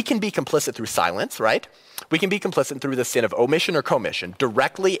 we can be complicit through silence, right? We can be complicit through the sin of omission or commission,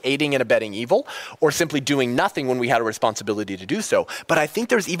 directly aiding and abetting evil, or simply doing nothing when we had a responsibility to do so. But I think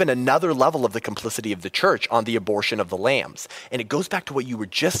there's even another level of the complicity of the church on the abortion of the lambs. And it goes back to what you were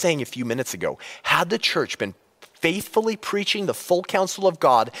just saying a few minutes ago. Had the church been faithfully preaching the full counsel of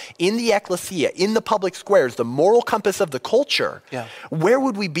God in the ecclesia, in the public squares, the moral compass of the culture, where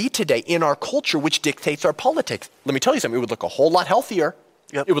would we be today in our culture, which dictates our politics? Let me tell you something, it would look a whole lot healthier.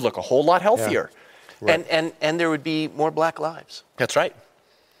 Yep. It would look a whole lot healthier. Yeah. Right. And there would be more black lives. That's right.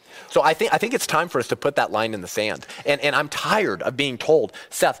 So I think it's time for us to put that line in the sand. And I'm tired of being told,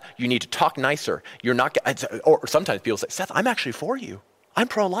 Seth, you need to talk nicer. You're not, or sometimes people say, Seth, I'm actually for you. I'm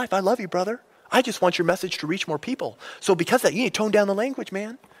pro-life. I love you, brother. I just want your message to reach more people. So because of that, you need to tone down the language,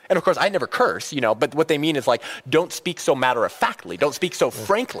 man. And of course, I never curse, but what they mean is like, don't speak so matter-of-factly. Don't speak so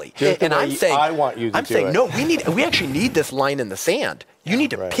frankly. And I'm saying, I want you to I'm saying, no, we actually need this line in the sand. You need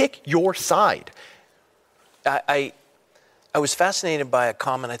to pick your side. I was fascinated by a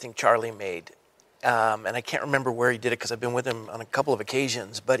comment I think Charlie made, and I can't remember where he did it because I've been with him on a couple of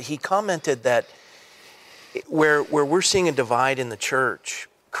occasions, but he commented that where we're seeing a divide in the church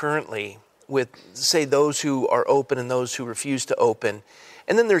currently with, say, those who are open and those who refuse to open,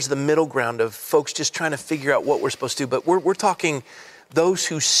 and then there's the middle ground of folks just trying to figure out what we're supposed to do, but we're talking those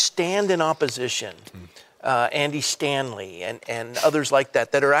who stand in opposition, Andy Stanley and others like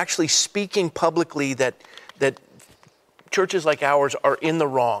that are actually speaking publicly that churches like ours are in the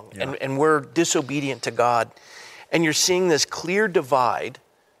wrong and we're disobedient to God. And you're seeing this clear divide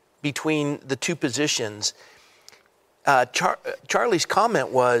between the two positions. Charlie's comment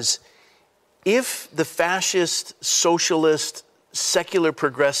was, if the fascist, socialist, secular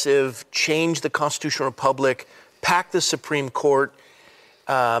progressive change the constitutional republic, pack the Supreme Court,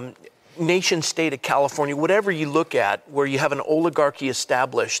 nation state of California, whatever you look at, where you have an oligarchy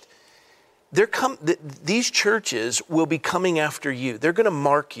established, these churches will be coming after you. They're going to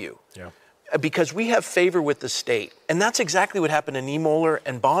mark you because we have favor with the state. And that's exactly what happened to Niemöller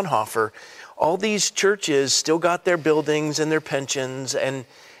and Bonhoeffer. All these churches still got their buildings and their pensions, and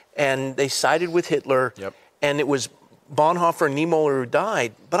they sided with Hitler. Yep. And it was Bonhoeffer and Niemöller who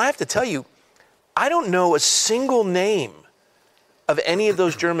died. But I have to tell you, I don't know a single name of any of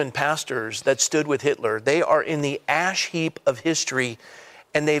those German pastors that stood with Hitler. They are in the ash heap of history,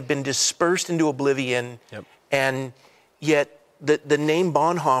 and they've been dispersed into oblivion. Yep. And yet the name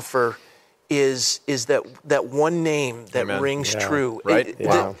Bonhoeffer is that one name that rings true. Right?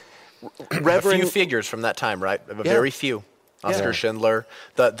 Reverend, a few figures from that time, right? Very few. Oscar Schindler,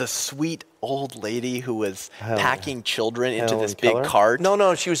 the sweet old lady who was packing children into this big cart.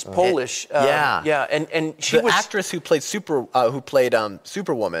 No, she was Polish. And she the was actress who played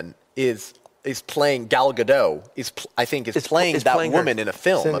Superwoman is playing Gal Gadot. Is playing that woman in a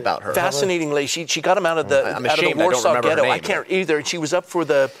film about her. Fascinating lady. She got him out of the Warsaw Ghetto. I can't either. She was up for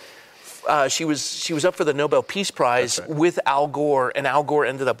the. She was up for the Nobel Peace Prize with Al Gore, and Al Gore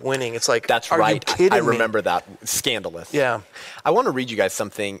ended up winning. It's like, that's are right. you kidding I remember that. Scandalous. Yeah. I want to read you guys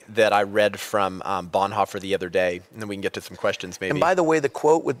something that I read from Bonhoeffer the other day, and then we can get to some questions maybe. And by the way, the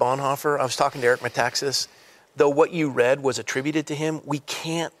quote with Bonhoeffer, I was talking to Eric Metaxas. though what you read was attributed to him, we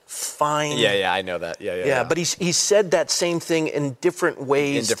can't find. Yeah, I know that. Yeah. But he said that same thing in different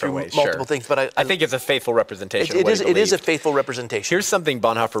ways, multiple things. But I think it's a faithful representation. It is a faithful representation. Here's something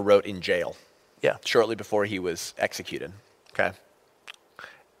Bonhoeffer wrote in jail. Yeah. Shortly before he was executed. Okay.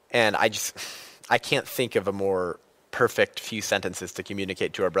 And I can't think of a more perfect few sentences to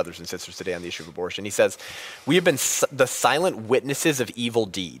communicate to our brothers and sisters today on the issue of abortion. He says, "We have been the silent witnesses of evil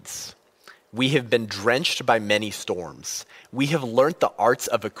deeds. We have been drenched by many storms. We have learnt the arts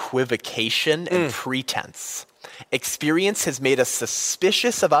of equivocation and pretense. Experience has made us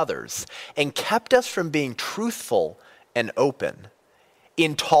suspicious of others and kept us from being truthful and open.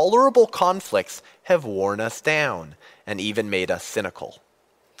 Intolerable conflicts have worn us down and even made us cynical.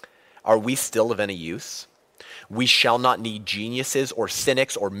 Are we still of any use? We shall not need geniuses or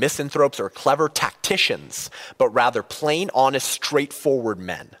cynics or misanthropes or clever tacticians, but rather plain, honest, straightforward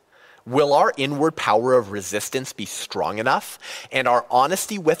men. Will our inward power of resistance be strong enough and our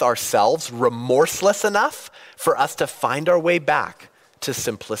honesty with ourselves remorseless enough for us to find our way back to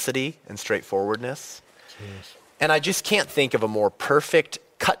simplicity and straightforwardness?" Jeez. And I just can't think of a more perfect,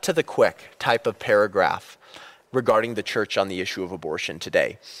 cut to the quick type of paragraph regarding the church on the issue of abortion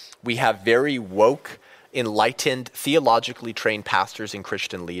today. We have very woke, enlightened, theologically trained pastors and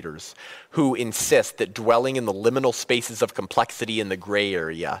Christian leaders who insist that dwelling in the liminal spaces of complexity in the gray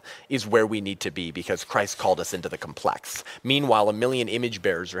area is where we need to be because Christ called us into the complex. Meanwhile, 1 million image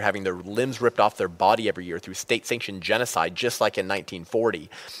bearers are having their limbs ripped off their body every year through state-sanctioned genocide, just like in 1940.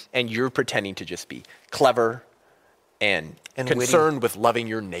 And you're pretending to just be clever and concerned with loving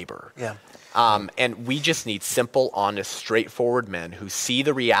your neighbor. Yeah. And we just need simple, honest, straightforward men who see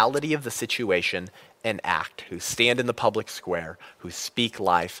the reality of the situation and act, who stand in the public square, who speak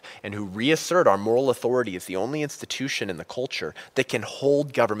life, and who reassert our moral authority as the only institution in the culture that can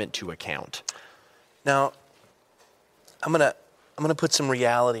hold government to account. Now, I'm gonna put some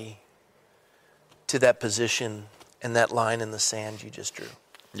reality to that position and that line in the sand you just drew.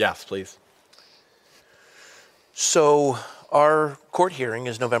 Yes, please. So our court hearing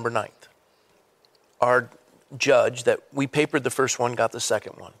is November 9th. Our judge that we papered the first one got the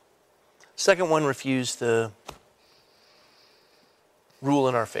second one. Second one refused to rule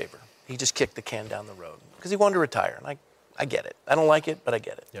in our favor. He just kicked the can down the road because he wanted to retire. And I get it. I don't like it, but I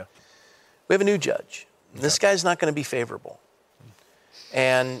get it. Yeah. We have a new judge. Okay. This guy's not going to be favorable.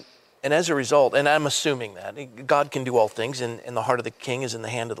 And as a result, and I'm assuming that, God can do all things, and the heart of the king is in the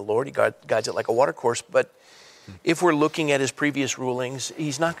hand of the Lord. He guides it like a water course. But if we're looking at his previous rulings,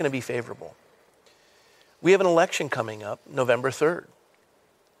 he's not going to be favorable. We have an election coming up, November 3rd.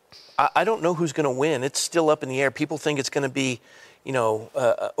 I don't know who's going to win. It's still up in the air. People think it's going to be,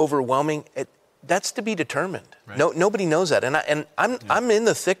 overwhelming. That's to be determined. Right. Nobody knows that. And I'm in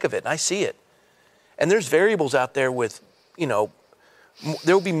the thick of it. And I see it. And there's variables out there with,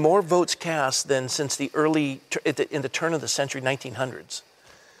 there will be more votes cast than since the in the turn of the century, 1900s.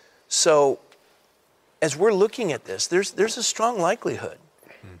 So as we're looking at this, there's a strong likelihood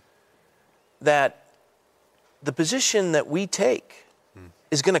that the position that we take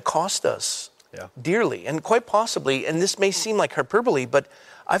is going to cost us dearly, and quite possibly, and this may seem like hyperbole, but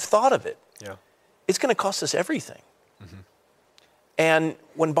I've thought of it. Yeah. It's going to cost us everything. Mm-hmm. And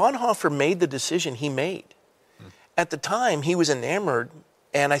when Bonhoeffer made the decision he made, at the time he was enamored,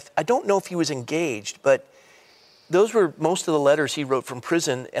 and I don't know if he was engaged, but those were most of the letters he wrote from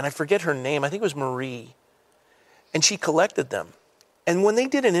prison, and I forget her name. I think it was Marie. And she collected them. And when they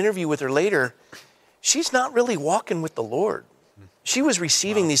did an interview with her later, she's not really walking with the Lord. She was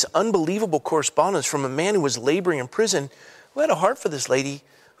receiving these unbelievable correspondence from a man who was laboring in prison, who had a heart for this lady,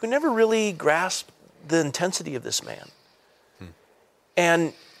 who never really grasped the intensity of this man.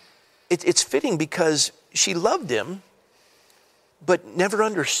 And it's fitting because she loved him, but never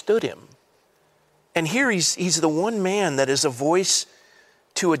understood him. And here he's the one man that is a voice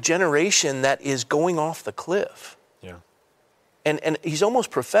to a generation that is going off the cliff. Yeah. And he's almost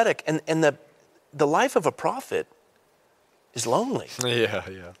prophetic. And the life of a prophet is lonely. Yeah.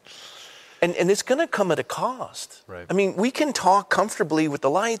 And it's going to come at a cost. Right. I mean, we can talk comfortably with the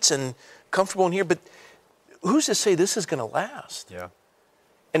lights and comfortable in here, but who's to say this is going to last? Yeah.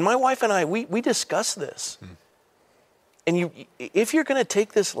 And my wife and I, we discuss this. And if you're going to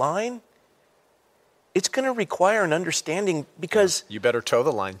take this line, it's going to require an understanding because... You better toe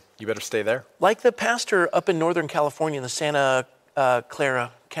the line. You better stay there. Like the pastor up in Northern California in the Santa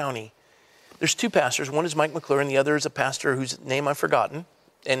Clara County, there's two pastors. One is Mike McClure, and the other is a pastor whose name I've forgotten,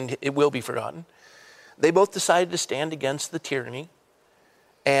 and it will be forgotten. They both decided to stand against the tyranny,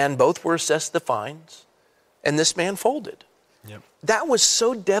 and both were assessed the fines, and this man folded. Yep. That was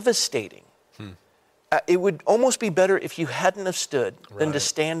so devastating. It would almost be better if you hadn't have stood than to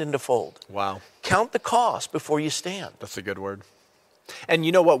stand and to fold. Wow. Count the cost before you stand. That's a good word. And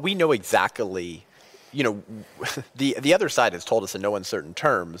you know what? We know exactly, the other side has told us in no uncertain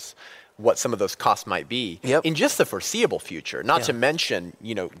terms what some of those costs might be in just the foreseeable future, not to mention,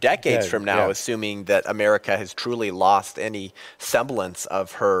 decades from now, assuming that America has truly lost any semblance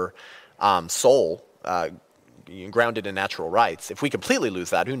of her soul grounded in natural rights. If we completely lose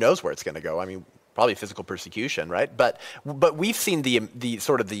that, who knows where it's going to go? I mean, probably physical persecution, right? But we've seen the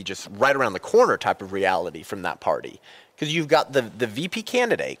sort of the just right around the corner type of reality from that party. Because you've got the VP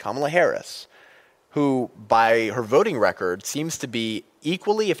candidate, Kamala Harris, who by her voting record seems to be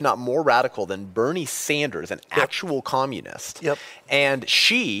equally, if not more radical than Bernie Sanders, an actual communist. And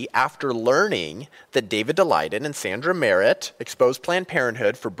she, after learning that David Daleiden and Sandra Merritt exposed Planned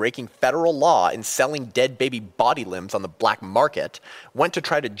Parenthood for breaking federal law and selling dead baby body limbs on the black market, went to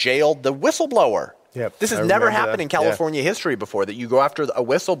try to jail the whistleblower. This has never happened in California history before, that you go after a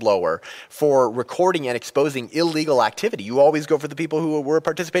whistleblower for recording and exposing illegal activity. You always go for the people who were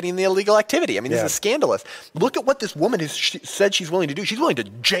participating in the illegal activity. I mean, this is scandalous. Look at what this woman has said she's willing to do. She's willing to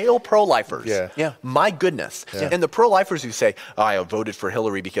jail pro-lifers. My goodness. And the pro-lifers who say, I voted for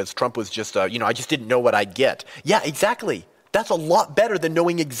Hillary because Trump was just, I just didn't know what I'd get. Yeah, exactly. That's a lot better than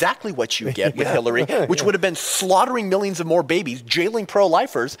knowing exactly what you get with Hillary, which would have been slaughtering millions of more babies, jailing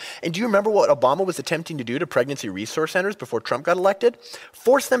pro-lifers. And do you remember what Obama was attempting to do to pregnancy resource centers before Trump got elected?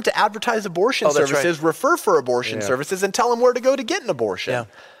 Force them to advertise abortion services, refer for abortion services, and tell them where to go to get an abortion.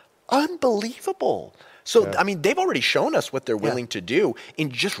 Unbelievable. So, I mean, they've already shown us what they're willing to do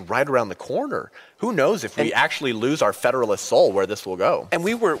in just right around the corner. Who knows if we actually lose our federalist soul, where this will go. And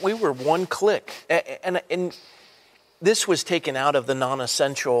we were one click. And this was taken out of the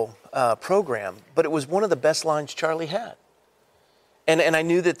non-essential program, but it was one of the best lines Charlie had. And I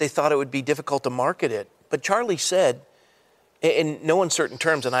knew that they thought it would be difficult to market it. But Charlie said, in no uncertain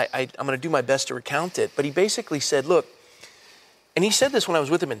terms, and I'm going to do my best to recount it, but he basically said, look, and he said this when I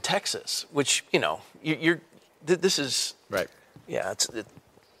was with him in Texas, which, this is... Right. Yeah.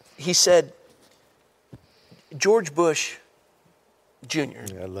 He said, George Bush Jr.,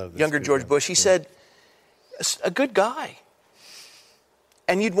 I love this younger George Bush, he said, a good guy,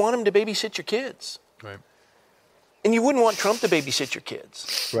 and you'd want him to babysit your kids. Right. And you wouldn't want Trump to babysit your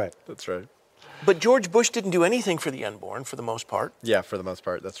kids. Right. That's right. But George Bush didn't do anything for the unborn, for the most part. Yeah, for the most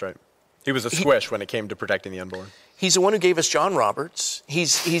part, that's right. He was a squish when it came to protecting the unborn. He's the one who gave us John Roberts. He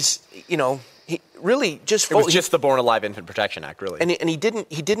really just... It was just the Born Alive Infant Protection Act, really. And he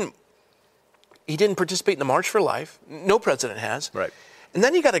didn't participate in the March for Life. No president has. Right. And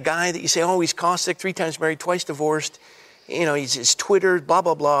then you got a guy that you say, he's caustic, 3 times married, twice divorced. He's Twitter, blah,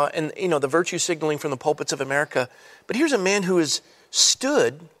 blah, blah. And, the virtue signaling from the pulpits of America. But here's a man who has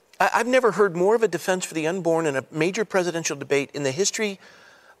stood. I've never heard more of a defense for the unborn in a major presidential debate in the history,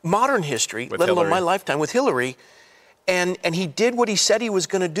 modern history, let alone my lifetime, with Hillary. And he did what he said he was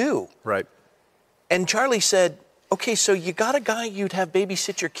going to do. Right. And Charlie said, okay, so you got a guy you'd have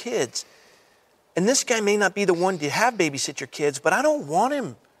babysit your kids. And this guy may not be the one to have babysit your kids, but I don't want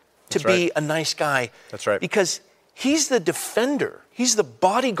him to be a nice guy. That's right. Because he's the defender. He's the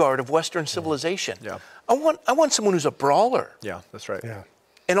bodyguard of Western civilization. Yeah. I want someone who's a brawler. Yeah, that's right. Yeah.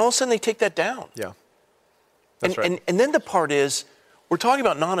 And all of a sudden they take that down. Yeah. That's right. And then the part is, we're talking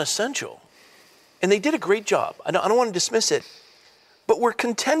about non-essential. And they did a great job. I don't want to dismiss it. But we're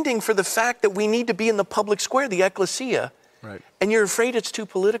contending for the fact that we need to be in the public square, the ecclesia. Right. And you're afraid it's too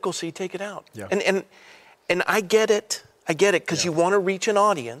political, so you take it out. Yeah. And I get it. Because you want to reach an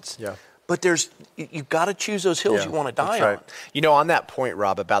audience. Yeah. But you've got to choose those hills you want to die on. On that point,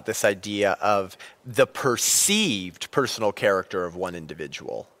 Rob, about this idea of the perceived personal character of one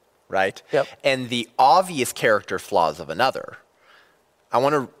individual, right? Yep. And the obvious character flaws of another. I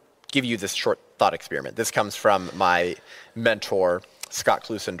want to give you this short thought experiment. This comes from my mentor, Scott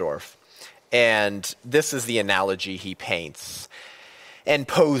Klusendorf. And this is the analogy he paints and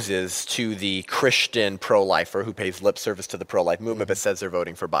poses to the Christian pro-lifer who pays lip service to the pro-life movement but says they're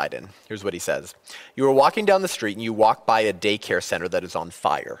voting for Biden. Here's what he says. You are walking down the street and you walk by a daycare center that is on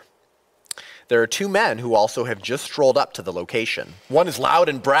fire. There are 2 men who also have just strolled up to the location. One is loud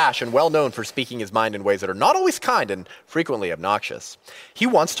and brash and well known for speaking his mind in ways that are not always kind and frequently obnoxious. He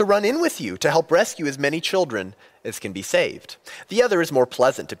wants to run in with you to help rescue as many children as can be saved. The other is more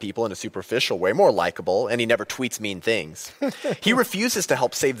pleasant to people in a superficial way, more likable, and he never tweets mean things. He refuses to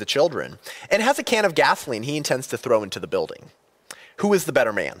help save the children and has a can of gasoline he intends to throw into the building. Who is the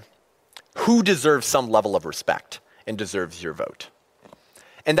better man? Who deserves some level of respect and deserves your vote?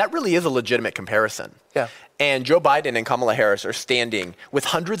 And that really is a legitimate comparison. Yeah. And Joe Biden and Kamala Harris are standing with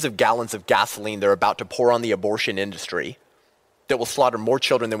hundreds of gallons of gasoline they're about to pour on the abortion industry that will slaughter more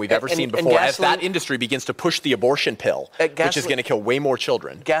children than we've ever seen before as that industry begins to push the abortion pill, which is going to kill way more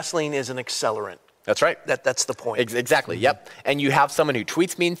children. Gasoline is an accelerant. That's right. That's the point. Exactly, yep. And you have someone who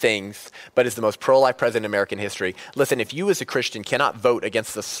tweets mean things, but is the most pro-life president in American history. Listen, if you as a Christian cannot vote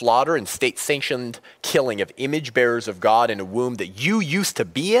against the slaughter and state-sanctioned killing of image bearers of God in a womb that you used to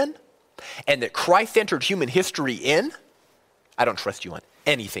be in, and that Christ entered human history in, I don't trust you on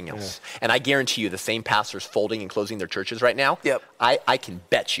anything else. Yeah. And I guarantee you the same pastors folding and closing their churches right now, yep. I can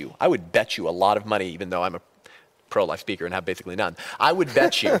bet you, I would bet you a lot of money, even though I'm a pro-life speaker and have basically none, I would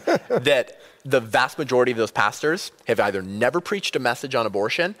bet you that the vast majority of those pastors have either never preached a message on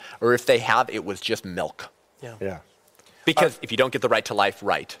abortion, or if they have, it was just milk. Yeah. Because if you don't get the right to life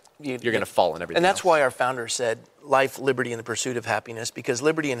right, you're going to fall in everything And that's else. why our founder said life, liberty, and the pursuit of happiness, because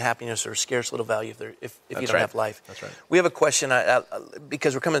liberty and happiness are scarce little value if you don't have life. That's right. We have a question,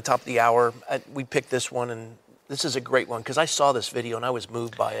 because we're coming to the top of the hour. We picked this one, and this is a great one, because I saw this video, and I was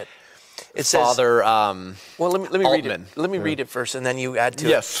moved by it. It says, Father well, let me read it. Altman. Let me read it first, and then you add to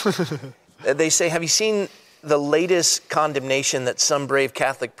yes. it. They say, have you seen the latest condemnation that some brave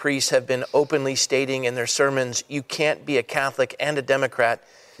Catholic priests have been openly stating in their sermons? You can't be a Catholic and a Democrat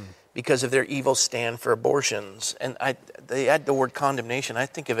because of their evil stand for abortions. And they add the word condemnation. I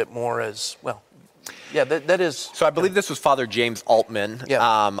think of it more as, well, yeah, that is. So I believe this was Father James Altman. Yeah.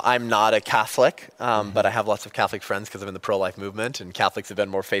 I'm not a Catholic, but I have lots of Catholic friends because I'm in the pro-life movement, and Catholics have been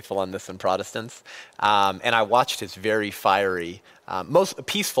more faithful on this than Protestants. And I watched his very fiery, most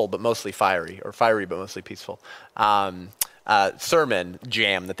peaceful but mostly fiery, or fiery but mostly peaceful, sermon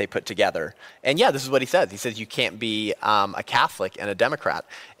jam that they put together. And yeah, this is what he says. He says you can't be a Catholic and a Democrat.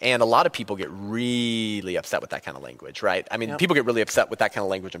 And a lot of people get really upset with that kind of language, right? I mean, Yep. people get really upset with that kind of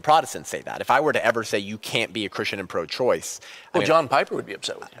language, and Protestants say that. If I were to ever say you can't be a Christian and pro-choice. Well, John Piper would be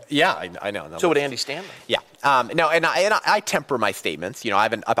upset with you. Yeah, I know. So would Andy Stanley. Yeah. No, and I temper my statements. You know, I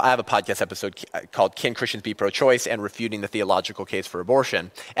have a podcast episode called "Can Christians Be Pro-Choice?" and refuting the theological case for abortion.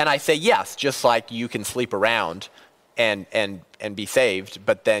 And I say yes, just like you can sleep around and be saved,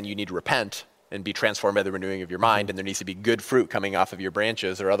 but then you need to repent and be transformed by the renewing of your mind, and there needs to be good fruit coming off of your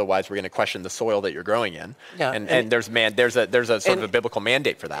branches, or otherwise we're going to question the soil that you're growing in. Yeah, and there's a sort of a biblical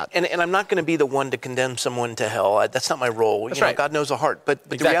mandate for that. And I'm not going to be the one to condemn someone to hell. That's not my role. That's You know, right. God knows the heart. But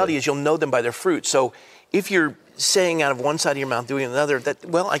the Exactly. reality is you'll know them by their fruit. So if you're saying out of one side of your mouth, doing another, that,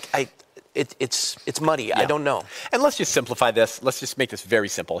 well, it's muddy. I don't know. And let's just simplify this. Let's just make this very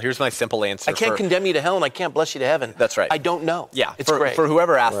simple. Here's my simple answer. I can't condemn you to hell, and I can't bless you to heaven. That's right. I don't know. Yeah, it's great. For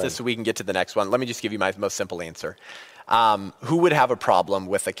whoever asked this, so we can get to the next one, let me just give you my most simple answer. Who would have a problem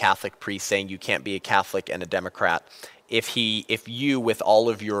with a Catholic priest saying you can't be a Catholic and a Democrat if you, with all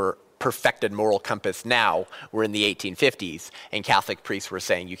of your perfected moral compass now, were in the 1850s and Catholic priests were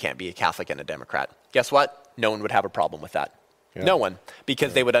saying you can't be a Catholic and a Democrat? Guess what? No one would have a problem with that. Yeah. No one,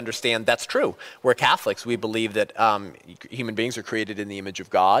 because they would understand that's true. We're Catholics. We believe that human beings are created in the image of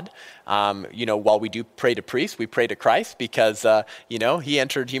God. While we do pray to priests, we pray to Christ because, he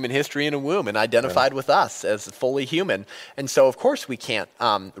entered human history in a womb and identified with us as fully human. And so, of course, we can't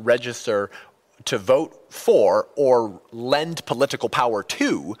register to vote for or lend political power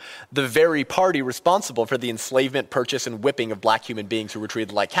to the very party responsible for the enslavement, purchase, and whipping of black human beings who were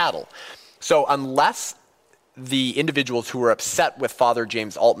treated like cattle. So unless the individuals who were upset with Father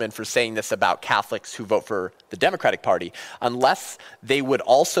James Altman for saying this about Catholics who vote for the Democratic Party, unless they would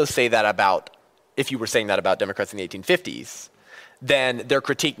also say that about, if you were saying that about Democrats in the 1850s, then their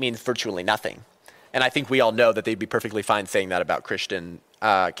critique means virtually nothing. And I think we all know that they'd be perfectly fine saying that about Christian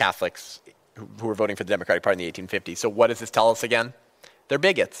Catholics who were voting for the Democratic Party in the 1850s. So what does this tell us again? They're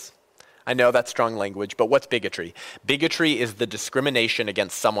bigots. I know that's strong language, but what's bigotry? Bigotry is the discrimination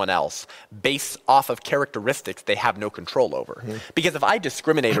against someone else based off of characteristics they have no control over. Mm-hmm. Because if I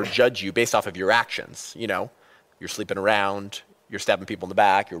discriminate or judge you based off of your actions, you're sleeping around, you're stabbing people in the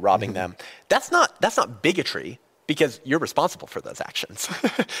back, you're robbing them, that's not bigotry because you're responsible for those actions.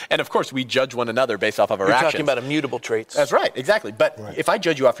 And of course, we judge one another based off of our actions. You're talking about immutable traits. That's right, exactly. But if I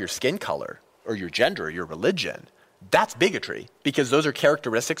judge you off your skin color or your gender or your religion, that's bigotry because those are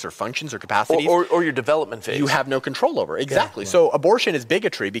characteristics or functions or capacities. Or your development phase. You have no control over. Exactly. Yeah. So abortion is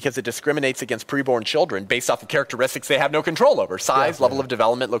bigotry because it discriminates against preborn children based off of characteristics they have no control over. Size, level of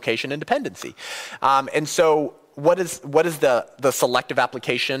development, location, and dependency. And so what is the selective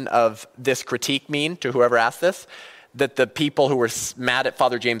application of this critique mean to whoever asked this? That the people who were mad at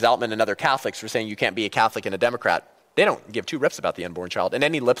Father James Altman and other Catholics for saying you can't be a Catholic and a Democrat, They don't give two rips about the unborn child. And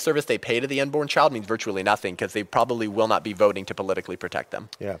any lip service they pay to the unborn child means virtually nothing because they probably will not be voting to politically protect them.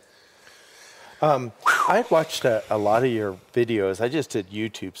 Yeah. I've watched a lot of your videos. I just did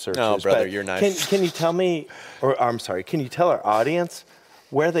YouTube searches. Oh, brother, you're nice. Can you tell me, can you tell our audience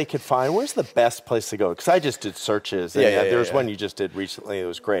where they could find, where's the best place to go? Because I just did searches. And there was one you just did recently. It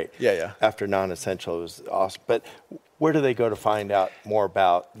was great. Yeah. After Non-Essential, it was awesome. But where do they go to find out more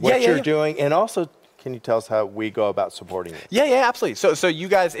about what you're doing? And also, can you tell us how we go about supporting it? Yeah, absolutely. So you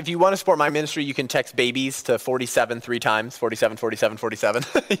guys, if you want to support my ministry, you can text babies to 47 3 times, 47, 47, 47.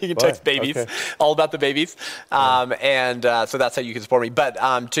 You can text babies, all about the babies. So that's how you can support me. But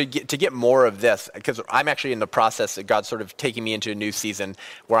to get more of this, because I'm actually in the process of God sort of taking me into a new season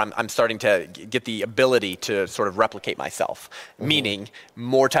where I'm starting to get the ability to sort of replicate myself, meaning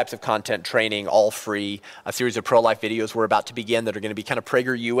more types of content, training, all free, a series of pro-life videos we're about to begin that are going to be kind of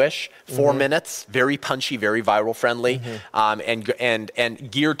PragerU-ish, 4 minutes, very punchy, very viral friendly,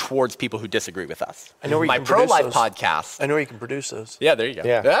 and geared towards people who disagree with us. I know where you my can produce pro-life those. podcast. I know where you can produce those. Yeah, there you go.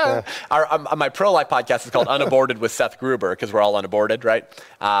 Yeah. My pro-life podcast is called Unaborted with Seth Gruber because we're all unaborted, right?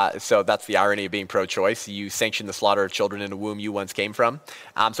 So that's the irony of being pro-choice. You sanction the slaughter of children in a womb you once came from.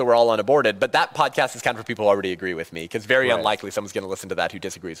 So we're all unaborted. But that podcast is kind of for people who already agree with me because very unlikely someone's going to listen to that who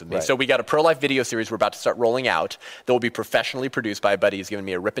disagrees with me. Right. So we got a pro-life video series we're about to start rolling out that will be professionally produced by a buddy who's giving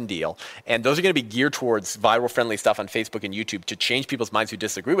me a ripping deal. And those are going to be geared towards viral-friendly stuff on Facebook and YouTube to change people's minds who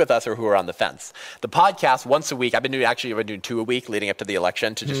disagree with us or who are on the fence. The podcast, once a week, I've been doing 2 a week leading up to the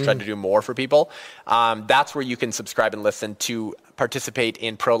election to just try to do more for people. That's where you can subscribe and listen to participate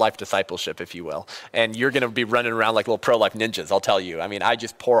in pro-life discipleship, if you will. And you're going to be running around like little pro-life ninjas, I'll tell you. I mean, I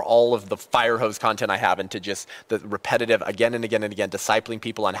just pour all of the fire hose content I have into just the repetitive, again and again and again, discipling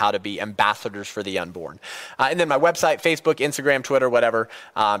people on how to be ambassadors for the unborn. And then my website, Facebook, Instagram, Twitter, whatever,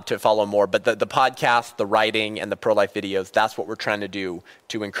 to follow more. But the podcast, the writing, and the pro-life videos, that's what we're trying to do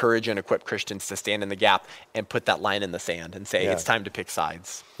to encourage and equip Christians to stand in the gap and put that line in the sand and say, it's time to pick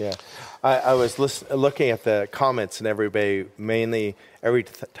sides. Yeah. I was looking at the comments, and everybody, mainly every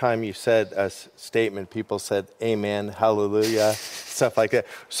time you said a statement, people said amen, hallelujah, stuff like that.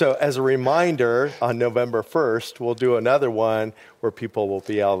 So as a reminder, on November 1st, we'll do another one where people will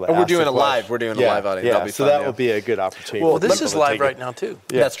be able to ask We're doing the a live. question. We're doing a live audience. Yeah, That'll be so fun, that will be a good opportunity. Well, for this people is to live take right it. now, too.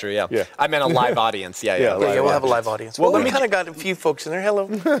 Yeah. That's true, yeah. I meant a live audience. Yeah, We'll have a live audience. Well, we kind of got a few folks in there. Hello.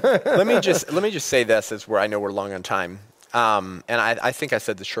 let me just say this is where I know we're long on time. And I think I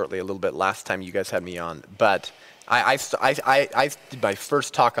said this shortly a little bit last time you guys had me on, but I did my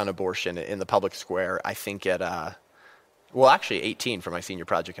first talk on abortion in the public square, I think at, actually 18 for my senior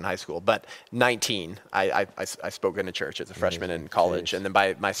project in high school, but 19, I spoke in a church as a freshman in college. And then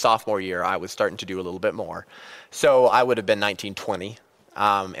by my sophomore year, I was starting to do a little bit more. So I would have been 19, 20,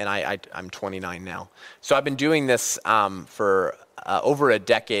 and I'm 29 now. So I've been doing this for over a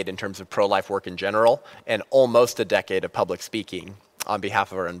decade in terms of pro-life work in general, and almost a decade of public speaking on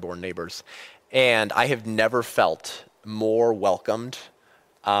behalf of our unborn neighbors. And I have never felt more welcomed,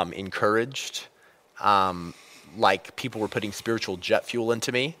 encouraged, like people were putting spiritual jet fuel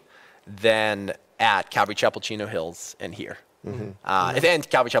into me than at Calvary Chapel Chino Hills and here. And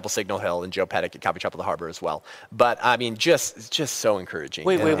Calvary Chapel Signal Hill and Joe Pettick at Calvary Chapel the Harbor as well. But I mean, just so encouraging.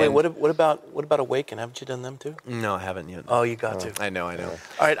 Wait. What about Awaken? Haven't you done them too? No, I haven't yet. Oh, you got to. I know. All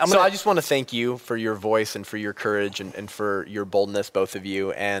right. I just want to thank you for your voice and for your courage and for your boldness, both of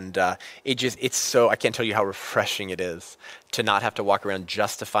you. And it's so, I can't tell you how refreshing it is to not have to walk around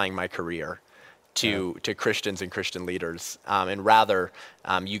justifying my career to Christians and Christian leaders. And rather,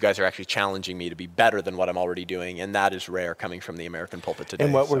 you guys are actually challenging me to be better than what I'm already doing. And that is rare coming from the American pulpit today.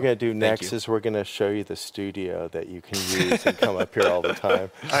 And what we're going to do next is we're going to show you the studio that you can use and come up here all the time.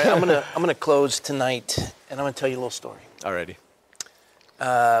 All right, I'm gonna close tonight, and I'm gonna tell you a little story. Alrighty.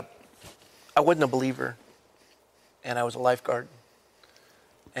 I wasn't a believer, and I was a lifeguard.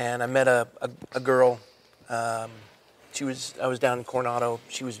 And I met a girl. I was down in Coronado.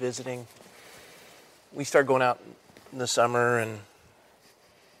 She was visiting. We started going out in the summer, and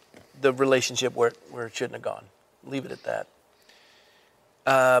the relationship where it shouldn't have gone. Leave it at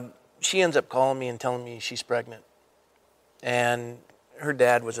that. She ends up calling me and telling me she's pregnant. And her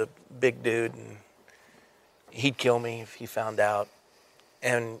dad was a big dude, and he'd kill me if he found out.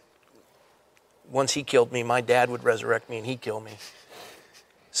 And once he killed me, my dad would resurrect me and he'd kill me.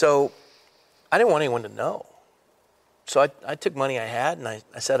 So I didn't want anyone to know. So I took money I had, and I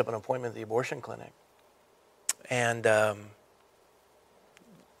set up an appointment at the abortion clinic. And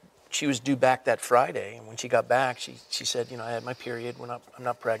she was due back that Friday. And when she got back, she said, I had my period. I'm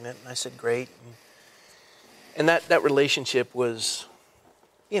not pregnant. And I said, great. And that relationship was,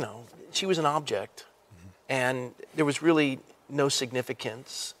 she was an object. And there was really no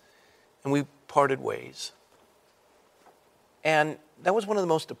significance. And we parted ways. And that was one of the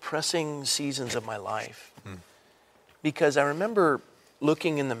most depressing seasons of my life. Because I remember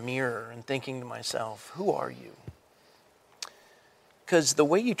looking in the mirror and thinking to myself, who are you? Because the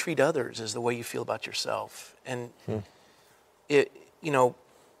way you treat others is the way you feel about yourself. And,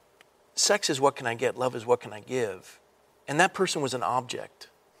 sex is what can I get, love is what can I give. And that person was an object.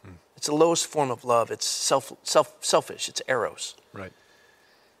 It's the lowest form of love. It's selfish. It's eros. Right.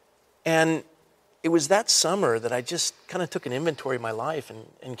 And it was that summer that I just kind of took an inventory of my life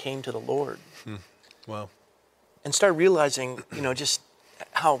and came to the Lord. Wow. And started realizing, just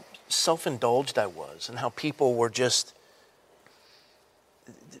how self-indulged I was and how people were just,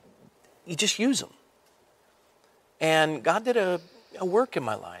 you just use them. And God did a work in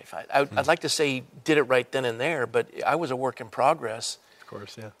my life. I'd like to say he did it right then and there, but I was a work in progress. Of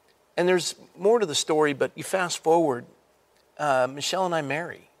course, yeah. And there's more to the story, but you fast forward, Michelle and I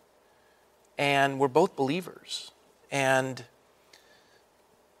marry. And we're both believers. And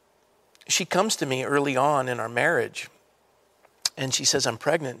she comes to me early on in our marriage, and she says, I'm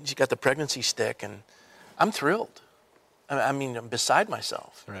pregnant. She got the pregnancy stick, and I'm thrilled. I mean, I'm beside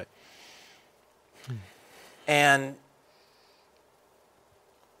myself. Right. And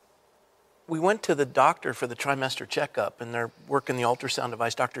we went to the doctor for the trimester checkup, and they're working the ultrasound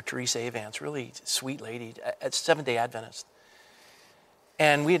device, Dr. Teresa Avance, really sweet lady, at Seventh-day Adventist.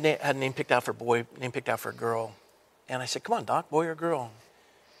 And we had a name picked out for a boy, name picked out for a girl. And I said, come on, doc, boy or girl?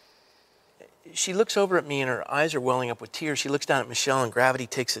 She looks over at me, and her eyes are welling up with tears. She looks down at Michelle, and gravity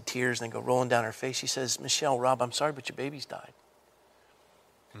takes the tears, and they go rolling down her face. She says, Michelle, Rob, I'm sorry, but your baby's died.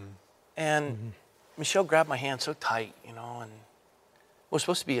 And Michelle grabbed my hand so tight, and what was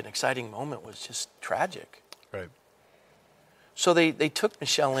supposed to be an exciting moment was just tragic. Right. So they took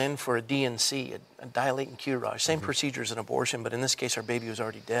Michelle in for a DNC, a dilate and curettage. Same procedure as an abortion, but in this case, our baby was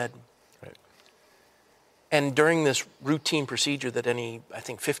already dead. Right. And during this routine procedure that any, I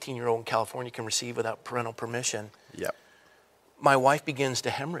think, 15-year-old in California can receive without parental permission, Yep. my wife begins to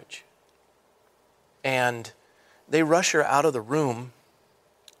hemorrhage. And they rush her out of the room,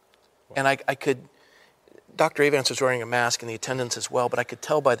 and I could, Dr. Avance was wearing a mask and the attendants as well, but I could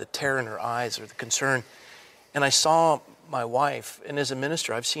tell by the terror in her eyes or the concern. And I saw my wife, and as a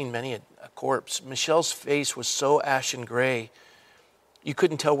minister, I've seen many a corpse. Michelle's face was so ashen gray, you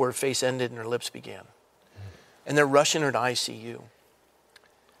couldn't tell where her face ended and her lips began. And they're rushing her to ICU.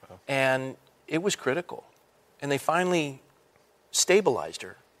 Wow. And it was critical. And they finally stabilized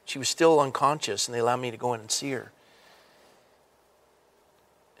her. She was still unconscious, and they allowed me to go in and see her.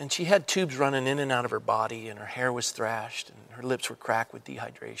 And she had tubes running in and out of her body, and her hair was thrashed, and her lips were cracked with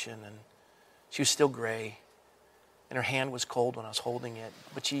dehydration, and she was still gray. And her hand was cold when I was holding it,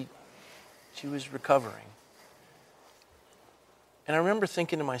 but she was recovering. And I remember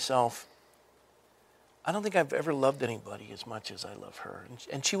thinking to myself, I don't think I've ever loved anybody as much as I love her.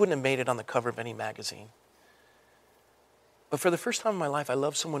 And she wouldn't have made it on the cover of any magazine. But for the first time in my life, I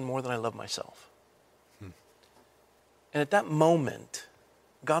loved someone more than I love myself. And at that moment,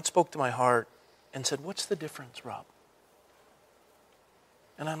 God spoke to my heart and said, what's the difference, Rob?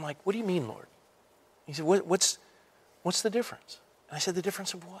 And I'm like, what do you mean, Lord? He said, what's the difference? And I said, the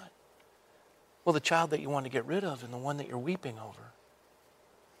difference of what? Well, the child that you want to get rid of and the one that you're weeping over.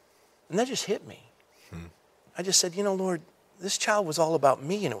 And that just hit me. I just said, Lord, this child was all about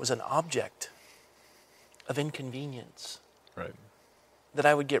me, and it was an object of inconvenience. Right. That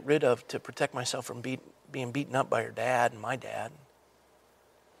I would get rid of to protect myself from being beaten up by her dad and my dad.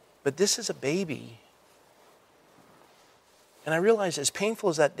 But this is a baby. And I realized, as painful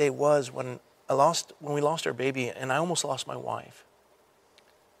as that day was when we lost our baby, and I almost lost my wife,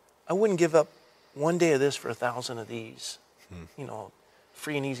 I wouldn't give up one day of this for 1,000 of these.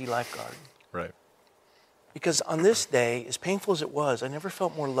 Free and easy lifeguard. Right. Because on this day, as painful as it was, I never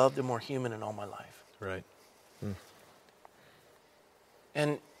felt more loved and more human in all my life. Right.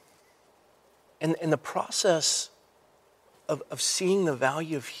 And the process of seeing the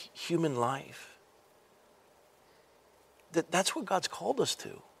value of human life, that's what God's called us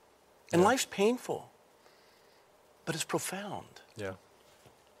to. And life's painful, but it's profound. Yeah.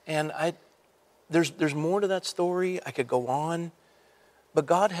 And there's more to that story. I could go on. But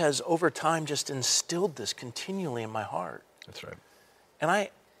God has, over time, just instilled this continually in my heart. That's right. And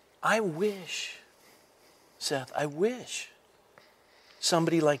I wish, Seth, I wish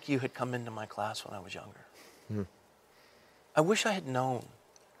somebody like you had come into my class when I was younger. I wish I had known.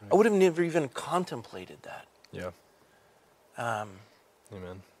 Right. I would have never even contemplated that. Yeah.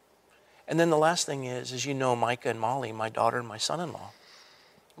 Amen. And then the last thing is, as Micah and Molly, my daughter and my son-in-law,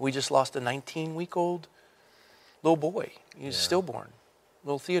 we just lost a 19-week-old little boy. He was stillborn,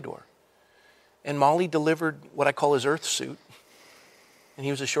 little Theodore. And Molly delivered what I call his earth suit, and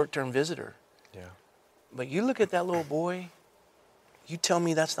he was a short-term visitor. Yeah. But you look at that little boy, you tell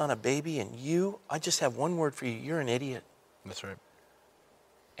me that's not a baby, and I just have one word for you. You're an idiot. That's right.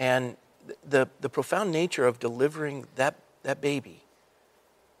 And the profound nature of delivering that baby,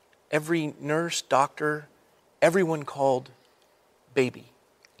 every nurse, doctor, everyone called baby.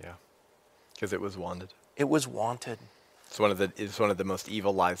 Yeah. Because it was wanted. It was wanted. It's one of the most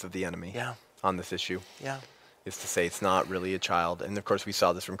evil lies of the enemy on this issue. Yeah. Is to say it's not really a child. And of course we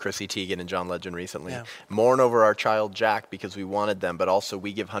saw this from Chrissy Teigen and John Legend recently. Yeah. Mourn over our child Jack because we wanted them, but also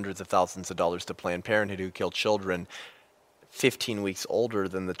we give hundreds of thousands of dollars to Planned Parenthood who kill children 15 weeks older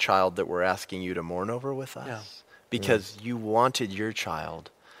than the child that we're asking you to mourn over with us. Yeah. Because you wanted your child,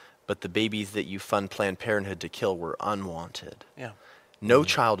 but the babies that you fund Planned Parenthood to kill were unwanted. Yeah. No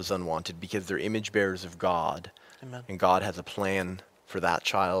child is unwanted because they're image bearers of God. Amen. And God has a plan for that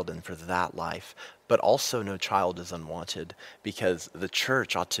child and for that life. But also no child is unwanted because the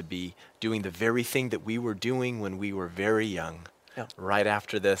church ought to be doing the very thing that we were doing when we were very young, right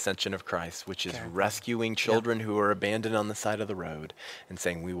after the ascension of Christ, which is rescuing children who are abandoned on the side of the road and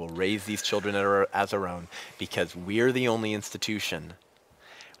saying we will raise these children as our own because we're the only institution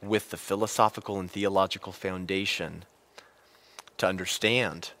with the philosophical and theological foundation to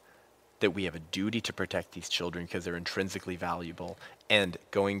understand that we have a duty to protect these children because they're intrinsically valuable. And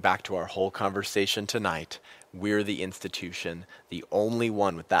going back to our whole conversation tonight, we're the institution, the only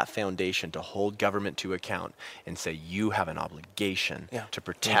one with that foundation to hold government to account and say you have an obligation to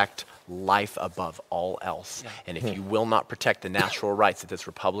protect life above all else. And if you will not protect the natural rights that this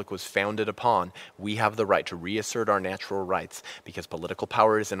republic was founded upon, we have the right to reassert our natural rights because political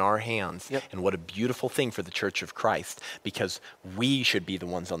power is in our hands. And what a beautiful thing for the Church of Christ, because we should be the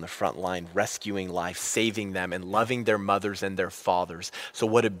ones on the front line rescuing life, saving them, and loving their mothers and their fathers. So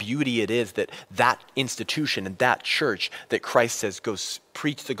what a beauty it is that that institution and that church that Christ says, go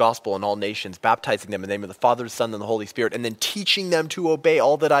preach the gospel in all nations, baptizing them in the name of the Father, the Son, and the Holy Spirit, and then teaching them to obey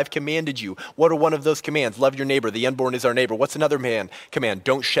all that I've commanded you. What are one of those commands? Love your neighbor. The unborn is our neighbor. What's another command?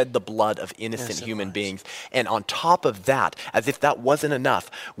 Don't shed the blood of innocent human beings. And on top of that, as if that wasn't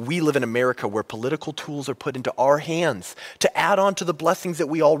enough, we live in America where political tools are put into our hands to add on to the blessings that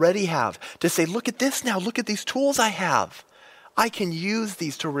we already have, to say, look at this now, look at these tools I have. I can use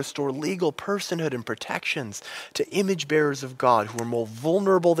these to restore legal personhood and protections to image bearers of God who are more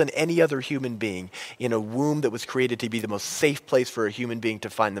vulnerable than any other human being in a womb that was created to be the most safe place for a human being to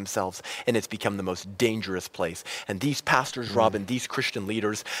find themselves, and it's become the most dangerous place. And these pastors, Rob, and these Christian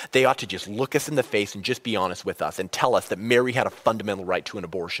leaders, they ought to just look us in the face and just be honest with us and tell us that Mary had a fundamental right to an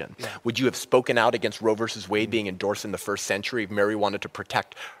abortion. Would you have spoken out against Roe versus Wade being endorsed in the first century if Mary wanted to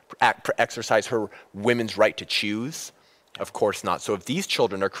exercise her women's right to choose? Of course not. So if these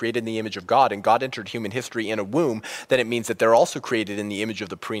children are created in the image of God and God entered human history in a womb, then it means that they're also created in the image of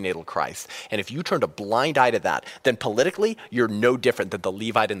the prenatal Christ. And if you turned a blind eye to that, then politically, you're no different than the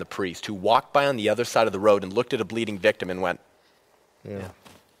Levite and the priest who walked by on the other side of the road and looked at a bleeding victim and went, Amen.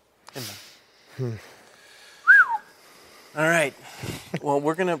 All right. Well,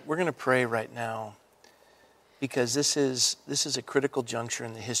 we're gonna pray right now because this is a critical juncture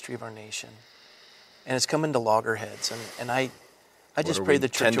in the history of our nation. And it's coming to loggerheads, and I just pray the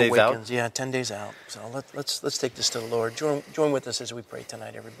church 10 days awakens. out? 10 days out. So let's take this to the Lord. Join with us as we pray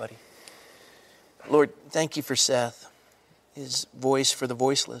tonight, everybody. Lord, thank you for Seth, his voice for the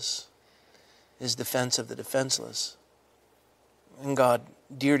voiceless, his defense of the defenseless. And God,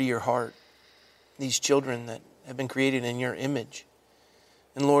 dear to your heart, these children that have been created in your image.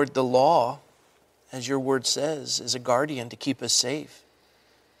 And Lord, the law, as your word says, is a guardian to keep us safe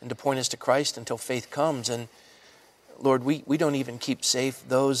and to point us to Christ until faith comes. And Lord, we don't even keep safe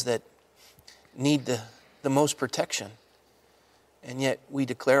those that need the most protection. And yet we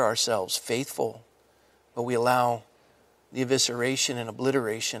declare ourselves faithful, but we allow the evisceration and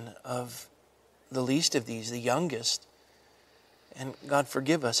obliteration of the least of these, the youngest. And God,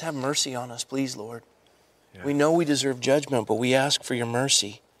 forgive us. Have mercy on us, please, Lord. Yeah. We know we deserve judgment, but we ask for your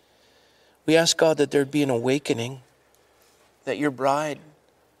mercy. We ask, God, that there'd be an awakening, that your bride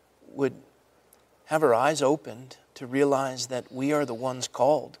would have her eyes opened to realize that we are the ones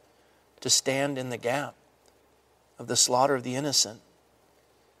called to stand in the gap of the slaughter of the innocent.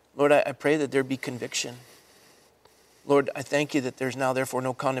 Lord, I pray that there be conviction. Lord, I thank you that there's now therefore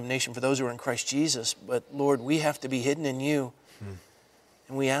no condemnation for those who are in Christ Jesus. But Lord, we have to be hidden in you.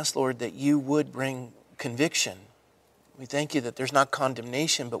 And we ask, Lord, that you would bring conviction. We thank you that there's not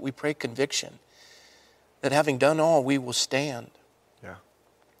condemnation, but we pray conviction. That having done all, we will stand.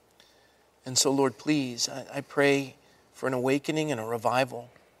 And so, Lord, please, I pray for an awakening and a revival.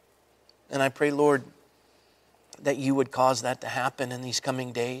 And I pray, Lord, that you would cause that to happen in these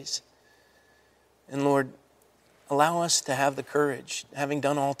coming days. And Lord, allow us to have the courage, having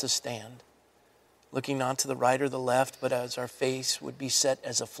done all to stand, looking not to the right or the left, but as our face would be set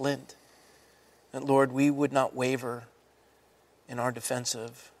as a flint. That, Lord, we would not waver in our defense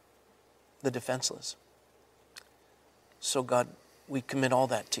of the defenseless. So, God, we commit all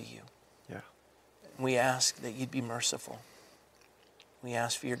that to you. Yeah. We ask that you'd be merciful. We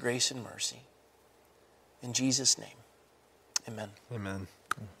ask for your grace and mercy. In Jesus' name, amen. Amen.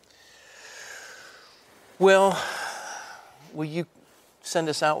 Well, will you send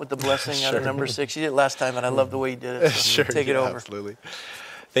us out with the blessing out of number 6? You did it last time, and I love the way you did it. So Sure. take it over. Absolutely.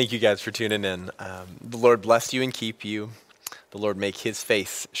 Thank you guys for tuning in. The Lord bless you and keep you. The Lord make his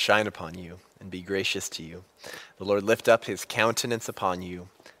face shine upon you and be gracious to you. The Lord lift up his countenance upon you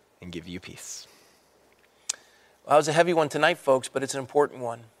and give you peace. Well, it was a heavy one tonight, folks, but it's an important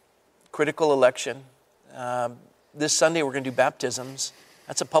one. Critical election. This Sunday we're going to do baptisms.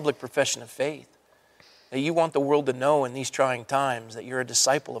 That's a public profession of faith. That you want the world to know in these trying times that you're a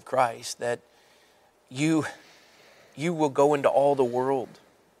disciple of Christ, that you will go into all the world,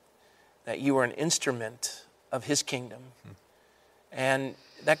 that you are an instrument of his kingdom. And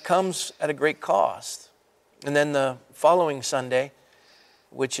that comes at a great cost. And then the following Sunday,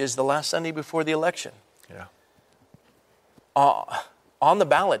 which is the last Sunday before the election, Yeah. on the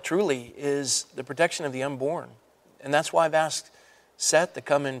ballot truly is the protection of the unborn. And that's why I've asked Seth to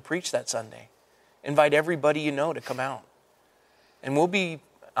come and preach that Sunday. Invite everybody you know to come out. And I'll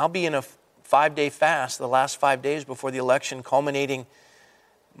be in a 5-day fast the last 5 days before the election, culminating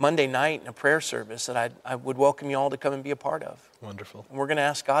Monday night in a prayer service that I would welcome you all to come and be a part of. Wonderful. And we're going to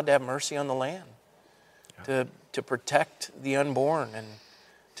ask God to have mercy on the land, to protect the unborn and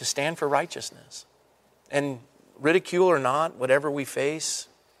to stand for righteousness. And ridicule or not, whatever we face,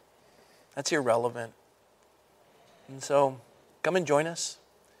 that's irrelevant. And so come and join us.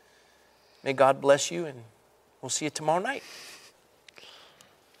 May God bless you, and we'll see you tomorrow night.